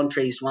richer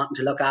countries wanting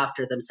to look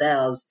after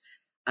themselves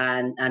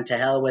and to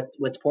hell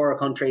with poorer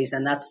countries.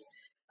 And that's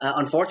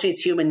unfortunately,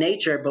 it's human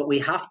nature, but we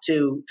have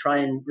to try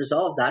and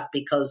resolve that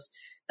because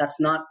that's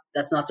not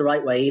the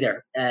right way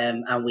either.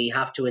 And we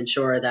have to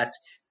ensure that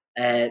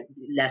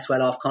less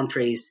well-off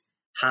countries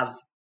have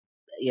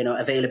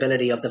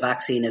availability of the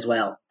vaccine as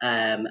well.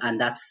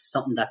 And that's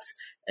something that's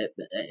a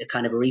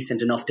kind of a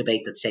recent enough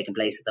debate that's taking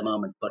place at the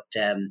moment. But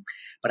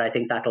I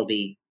think that'll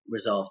be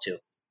resolved too.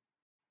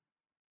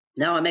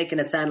 Now I'm making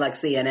it sound like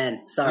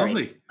CNN. Sorry.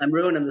 Lovely. I'm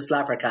ruining the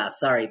Slappercast.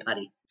 Sorry,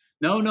 Paddy.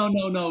 No. No,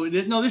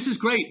 this is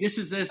great. This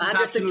is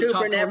Anderson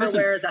Cooper never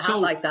wears a hat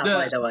like that,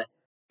 by the way.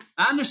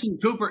 Anderson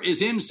Cooper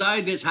is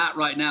inside this hat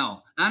right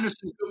now.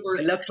 Anderson Cooper,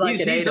 it looks like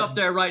he's up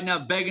there right now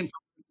begging for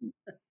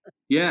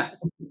yeah.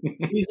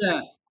 He's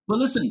But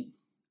listen,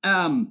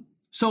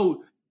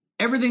 so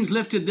everything's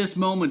lifted this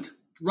moment.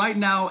 Right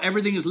now,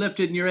 everything is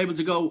lifted and you're able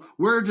to go.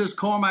 Where does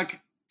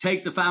Cormac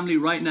take the family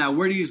right now?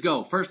 Where do you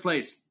go? First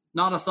place,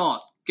 not a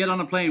thought. Get on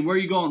a plane. Where are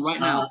you going right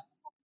now?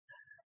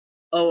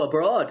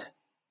 Abroad.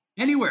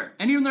 Anywhere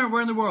in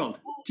the world.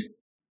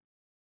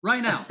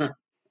 Right now.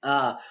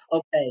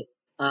 Okay.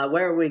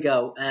 Where will we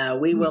go?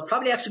 We will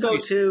probably actually go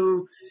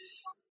to...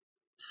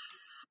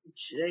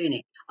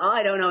 Janie.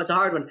 I don't know. It's a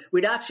hard one.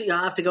 We'd actually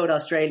have to go to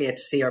Australia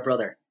to see our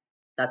brother.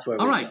 That's where we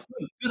go. All right.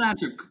 Good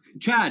answer.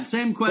 Chad,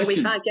 same question. But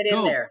we can't get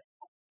in there.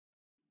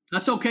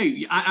 That's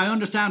okay. I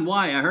understand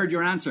why. I heard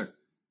your answer.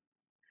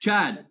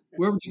 Chad,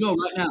 where would you go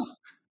right now?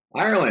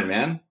 Ireland,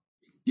 man.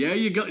 There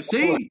you go.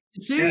 See?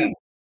 Yeah.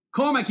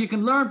 Cormac, you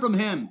can learn from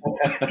him.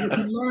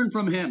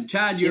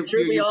 Chad, you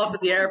threw me off at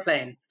the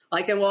airplane.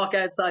 I can walk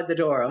outside the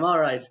door. I'm all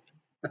right.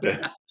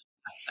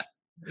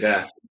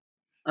 Yeah.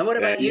 And what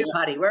about you,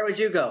 Paddy? Where would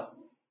you go?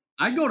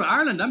 I'd go to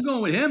Ireland. I'm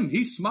going with him.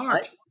 He's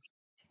smart.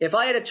 If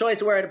I had a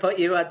choice where to put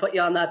you, I'd put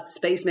you on that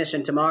space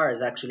mission to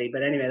Mars, actually.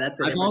 But anyway, that's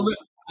it.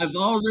 I've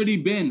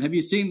already been. Have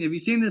you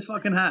seen this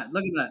fucking hat?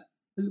 Look at that.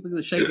 Look at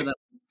the shape of that.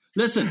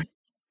 Listen,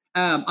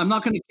 I'm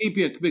not going to keep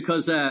you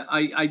because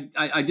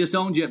I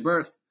disowned you at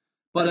birth.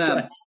 But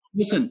right.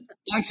 Listen,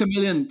 thanks a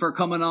million for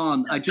coming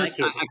on. Thank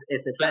you.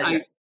 It's a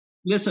pleasure.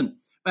 Listen,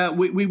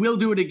 we will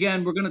do it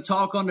again. We're going to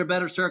talk under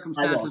better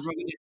circumstances.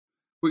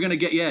 We're going to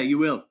get. Yeah, you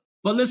will.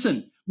 But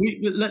listen,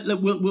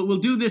 we'll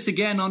do this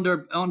again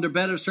under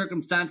better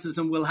circumstances,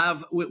 and we'll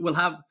have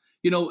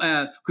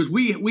because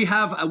we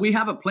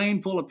have a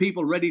plane full of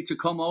people ready to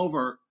come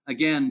over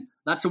again.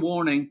 That's a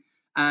warning.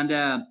 And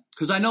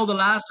because I know the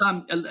last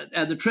time,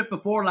 the trip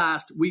before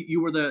last,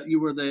 you were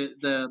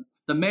the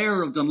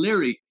mayor of Dún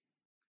Laoghaire,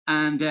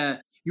 and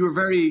you were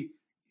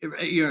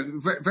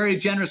very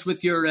generous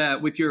with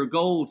your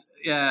gold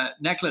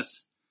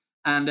necklace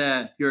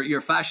and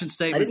your fashion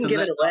statements. I didn't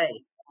give it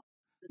away.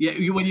 Yeah,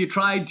 you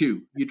tried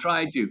to,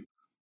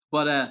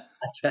 but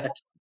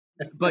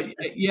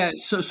yeah.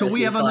 So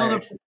we have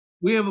another.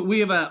 We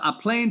have a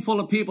plane full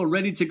of people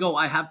ready to go.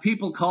 I have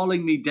people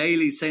calling me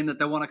daily saying that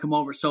they want to come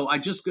over. So I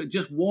just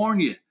warn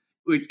you,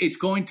 it's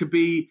going to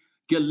be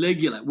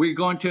Caligula. We're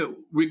going to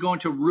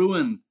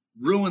ruin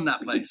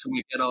that place when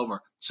we get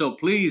over. So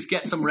please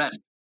get some rest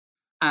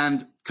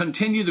and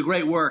continue the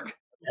great work.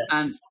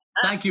 And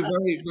thank you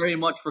very, very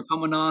much for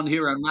coming on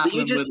here and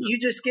rattling with us. You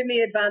just give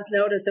me advance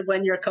notice of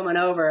when you're coming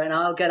over, and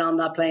I'll get on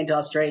that plane to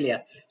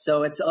Australia.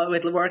 So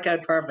it'll work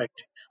out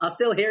perfect. I'll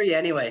still hear you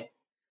anyway.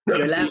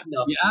 You're loud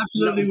enough. You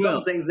absolutely will.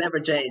 Some things never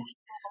change.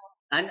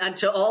 And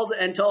to all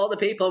the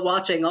people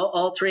watching,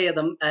 all three of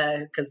them,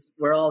 because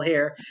we're all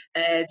here,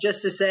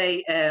 just to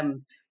say,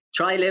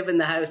 try live in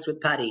the house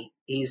with Paddy.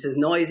 He's as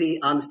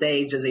noisy on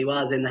stage as he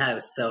was in the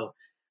house. So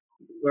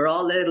we're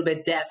all a little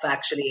bit deaf,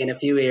 actually, in a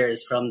few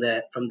ears from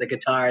the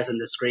guitars and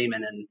the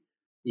screaming and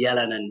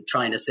yelling and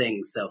trying to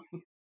sing. So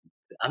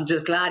I'm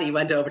just glad he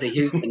went over to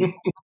Houston.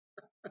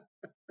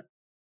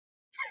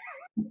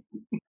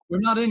 We're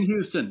not in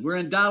Houston. We're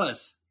in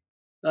Dallas.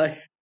 What's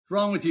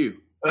wrong with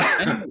you?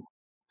 Anyway,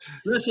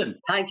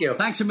 listen. Thank you.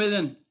 Thanks a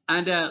million.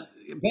 And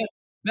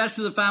best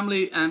to the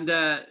family. And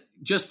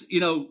just,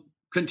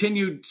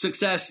 continued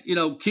success.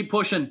 Keep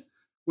pushing.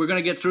 We're going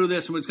to get through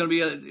this, and it's going to be,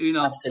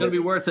 it's going to be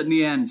worth it in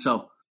the end.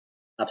 So,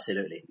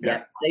 absolutely,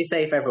 yeah. Stay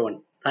safe,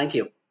 everyone. Thank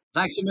you.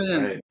 Thanks a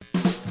million. Right.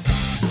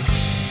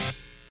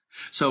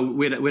 So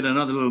we had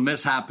another little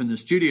mishap in the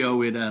studio.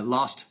 We had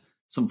lost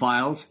some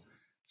files,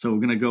 so we're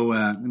going to go.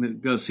 I'm going to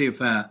go see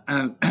if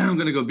I'm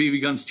going to go BB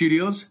Gun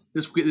Studios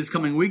this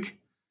coming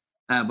week.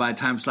 By the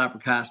time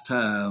Slappercast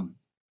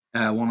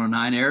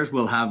 109 airs,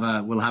 we'll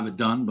have it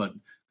done. But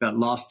got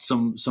lost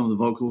some of the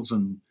vocals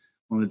and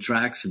one of the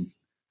tracks, and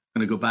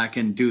going to go back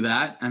and do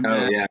that. And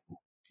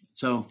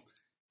so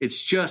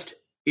this has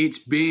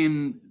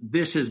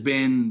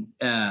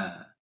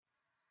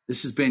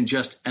been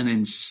just an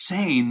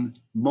insane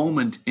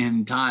moment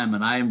in time.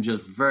 And I am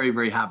just very,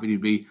 very happy to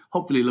be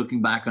hopefully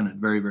looking back on it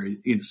very, very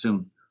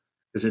soon,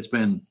 because it's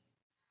been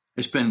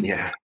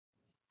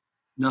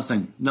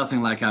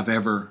nothing like I've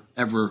ever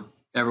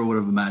would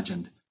have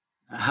imagined.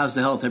 How's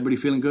the health? Everybody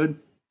feeling good?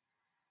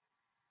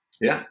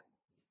 Yeah.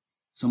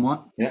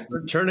 Somewhat? Yeah.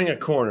 We're turning a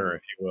corner,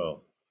 if you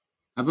will.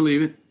 I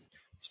believe it.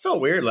 It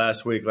felt weird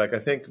last week. Like, I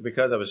think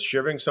because I was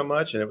shivering so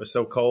much and it was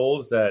so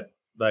cold that,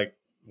 like,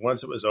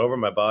 once it was over,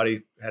 my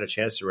body had a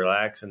chance to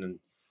relax and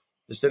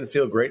just didn't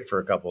feel great for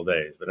a couple of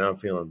days. But now I'm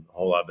feeling a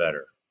whole lot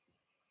better.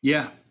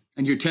 Yeah.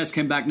 And your test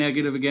came back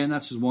negative again.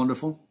 That's just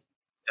wonderful.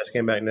 Test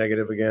came back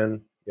negative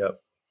again.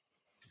 Yep.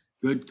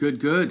 Good.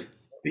 Did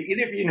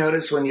either of you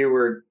notice when it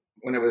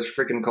was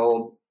freaking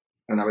cold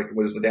and it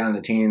was down in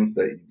the teens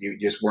that you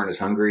just weren't as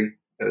hungry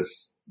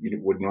as you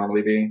would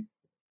normally be?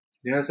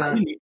 You know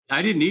that?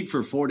 I didn't eat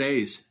for 4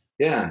 days.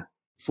 Yeah.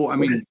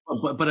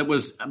 But it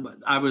was,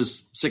 I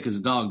was sick as a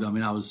dog. I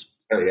mean, I was,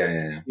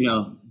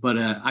 but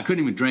I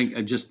couldn't even drink.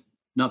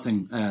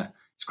 Nothing.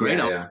 It's great.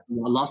 Yeah. I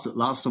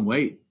lost some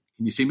weight.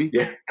 Can you see me?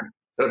 Yeah.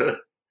 I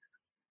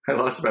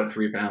lost about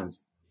 3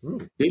 pounds.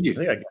 Did you?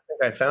 I think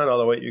I found all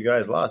the weight you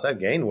guys lost. I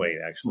gained weight,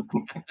 actually.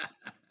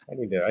 I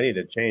need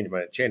to change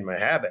my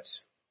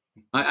habits.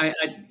 I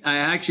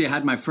actually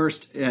had my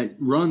first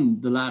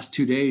run the last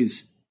 2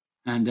 days,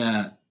 and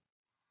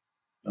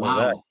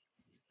wow,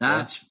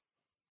 that's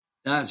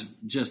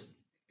just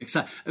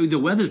exciting. I mean, the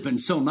weather's been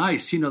so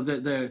nice.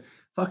 The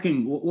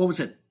fucking, what was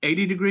it?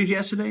 80 degrees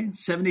yesterday,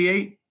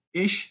 78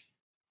 ish.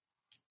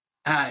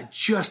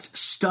 Just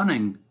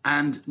stunning,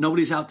 and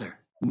nobody's out there.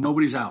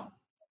 Nobody's out.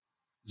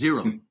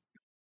 Zero.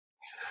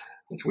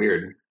 It's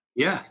weird.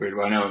 Yeah. It's weird.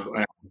 Well, I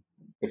know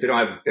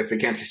if they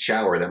can't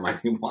shower, that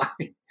might be why.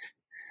 Yeah.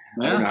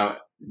 I don't know.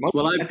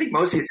 I think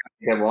most of these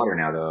have water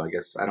now, though. I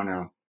guess I don't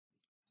know.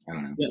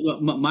 Yeah,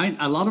 look,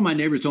 a lot of my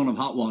neighbors don't have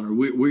hot water.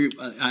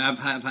 I've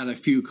had a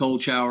few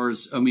cold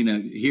showers. I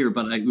mean, here,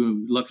 but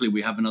luckily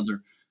we have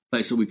another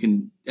place that we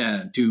can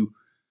do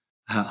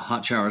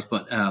hot showers.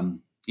 But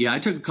I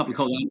took a couple of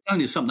cold. I'm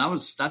telling you something.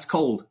 That's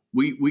cold.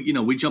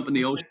 We jump in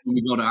the ocean when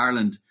we go to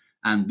Ireland,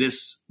 and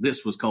this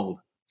was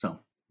cold. So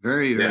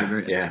very, very,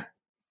 very. Yeah.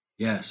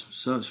 Yes.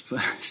 So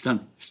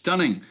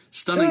stunning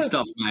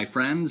stuff, my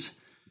friends.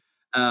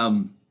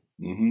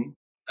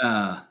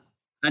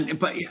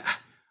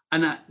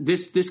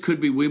 This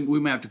could be, we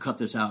may have to cut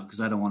this out because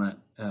I don't want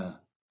to,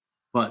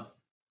 but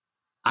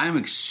I am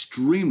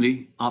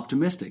extremely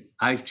optimistic.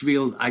 I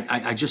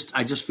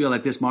just feel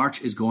like this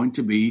March is going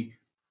to be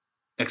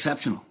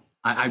exceptional.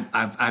 I've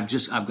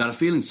got a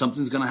feeling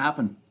something's going to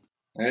happen.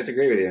 I have to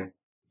agree with you.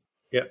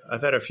 Yeah.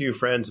 I've had a few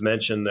friends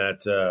mention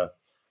that,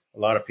 a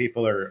lot of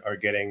people are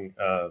getting,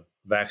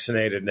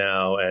 vaccinated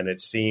now, and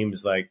it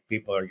seems like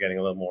people are getting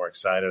a little more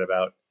excited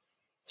about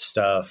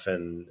stuff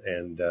and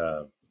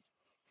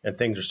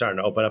things are starting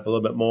to open up a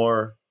little bit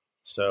more.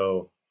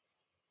 So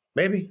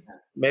maybe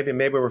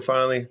we're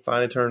finally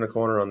turning the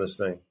corner on this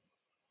thing.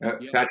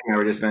 Patrick and I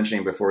were just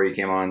mentioning before you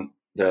came on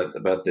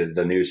about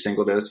the new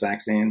single dose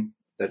vaccine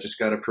that just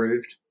got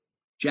approved.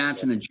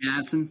 Johnson &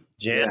 Johnson.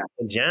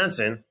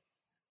 Johnson.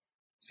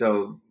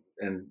 So,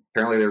 and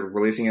apparently they're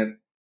releasing it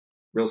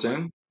real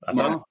soon. I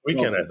thought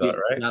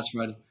right? Last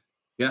Friday.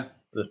 Yeah.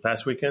 This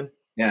past weekend?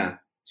 Yeah.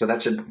 So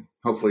that should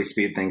hopefully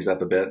speed things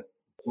up a bit.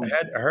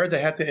 I heard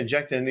they have to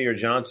inject it into your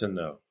Johnson,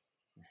 though.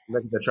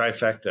 Look at the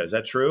trifecta. Is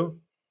that true?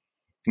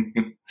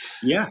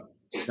 Yeah,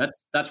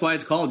 that's why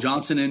it's called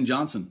Johnson &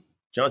 Johnson.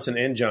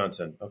 Johnson &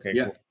 Johnson. Okay,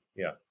 Yeah. cool.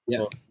 Yeah. Yeah.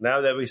 Well,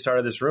 now that we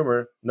started this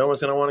rumor, no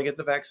one's going to want to get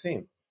the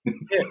vaccine.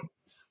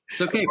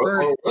 It's okay.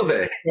 Or will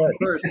they?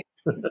 First,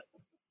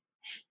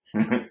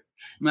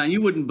 man,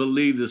 you wouldn't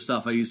believe the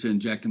stuff I used to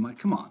inject in my.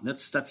 Come on,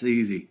 that's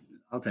easy.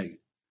 I'll take it.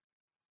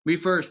 Me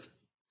first.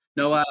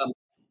 No,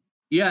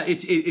 yeah,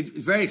 it's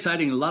very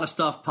exciting. A lot of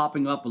stuff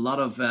popping up. A lot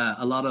of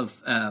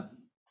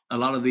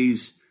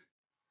these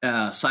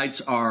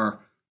sites are,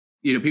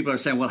 people are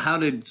saying, well, how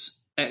did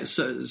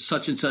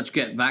such and such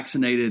get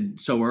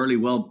vaccinated so early?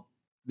 Well,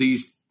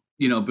 these,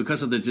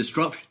 because of the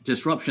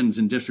disruptions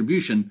in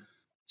distribution,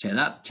 say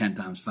that 10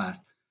 times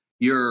fast,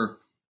 your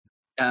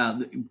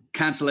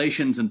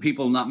cancellations and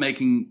people not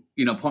making,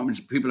 appointments.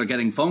 People are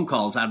getting phone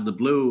calls out of the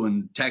blue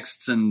and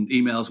texts and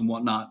emails and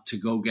whatnot to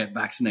go get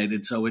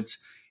vaccinated. So it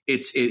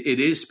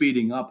is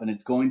speeding up, and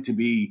it's going to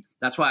be.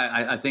 That's why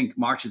I think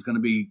March is going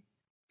to be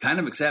kind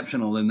of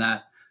exceptional in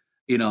that.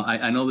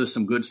 I know there's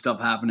some good stuff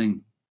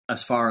happening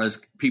as far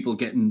as people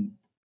getting.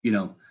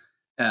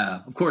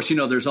 Of course,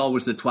 there's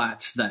always the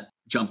twats that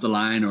jump the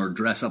line or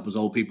dress up as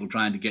old people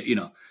trying to get.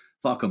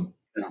 Fuck them.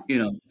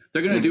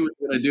 They're going to do what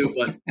they're going to do,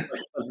 but at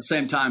the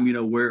same time,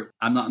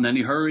 I'm not in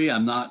any hurry.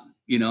 I'm not.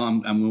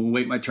 I'm going to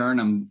wait my turn.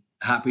 I'm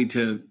happy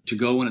to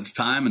go when it's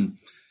time, and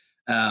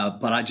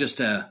but I just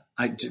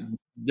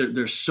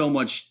there's so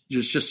much,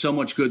 just so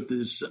much good,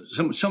 there's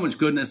so much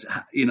goodness,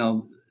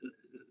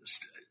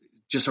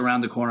 just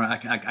around the corner.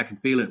 I can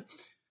feel it.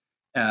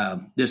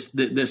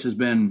 This has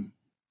been,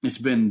 it's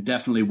been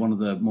definitely one of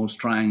the most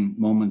trying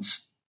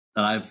moments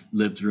that I've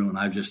lived through, and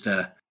I've just.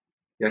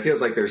 Yeah, it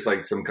feels like there's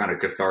like some kind of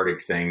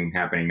cathartic thing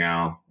happening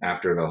now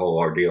after the whole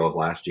ordeal of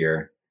last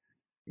year.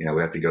 We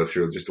have to go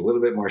through just a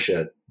little bit more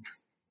shit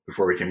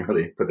before we can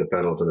really put the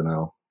pedal to the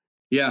metal.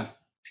 Yeah.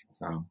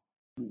 So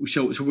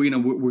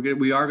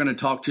we are going to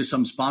talk to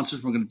some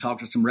sponsors. We're going to talk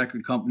to some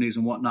record companies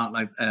and whatnot.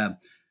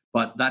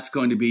 But that's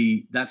going to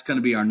be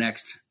our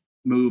next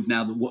move.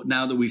 Now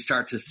that we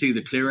start to see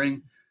the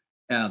clearing,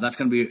 that's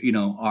going to be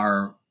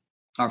our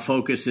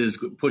focus is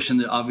pushing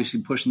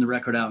the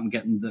record out and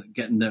getting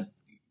the.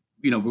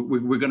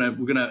 We're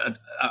gonna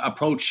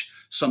approach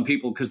some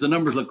people because the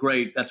numbers look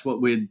great. That's what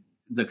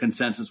the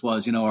consensus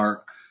was.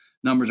 Our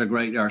numbers are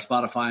great. Our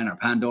Spotify and our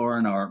Pandora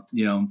and our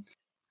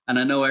And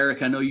I know,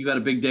 Eric, you got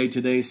a big day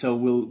today, so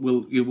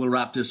we'll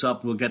wrap this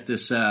up. We'll get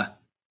this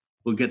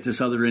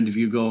other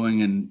interview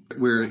going, and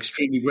we're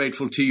extremely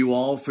grateful to you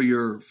all for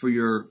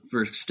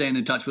staying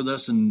in touch with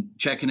us and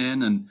checking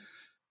in, and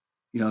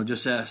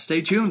just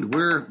stay tuned.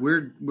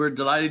 We're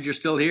delighted you're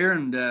still here,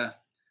 and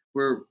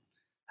we're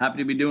happy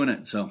to be doing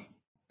it. So,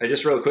 I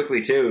just real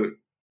quickly too.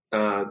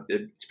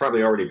 It's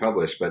probably already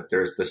published, but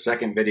there's the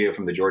second video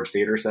from the George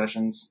Theater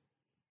sessions.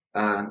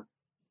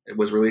 It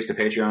was released to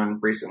Patreon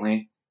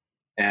recently.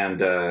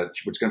 And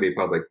it's going to be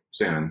public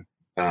soon.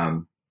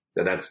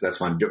 That's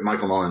fun.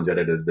 Michael Mullins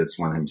edited this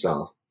one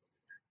himself,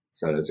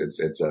 so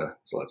it's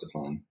lots of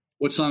fun.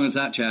 What song is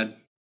that, Chad?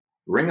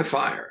 Ring of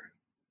Fire,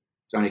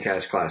 Johnny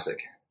Cash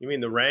classic. You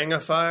mean the Rang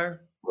of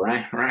Fire?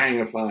 Rang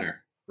of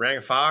Fire. Rang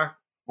of Fire.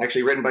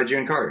 Actually written by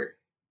June Carter.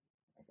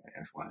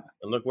 FYI.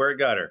 And look where it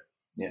got her.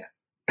 Yeah.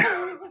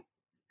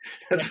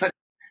 That's what.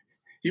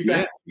 You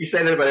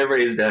say that about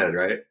everybody who's dead,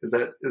 right? Is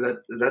that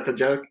the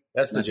joke?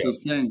 That's the joke.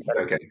 The thing.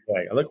 Okay.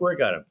 Look where it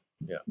got him.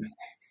 Yeah.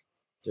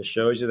 Just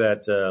shows you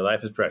that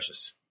life is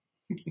precious.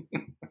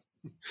 I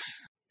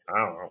don't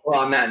know.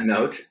 Well, on that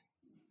note.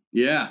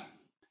 Yeah.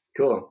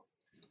 Cool.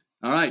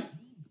 All right.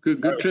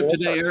 Good trip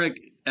today, Eric.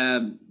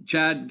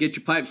 Chad, get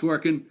your pipes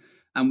working,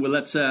 and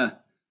let's we'll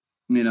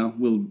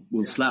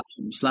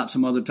slap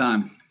some other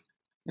time.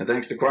 And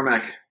thanks to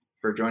Cormac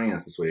for joining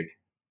us this week.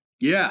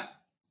 Yeah.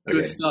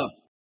 Good stuff.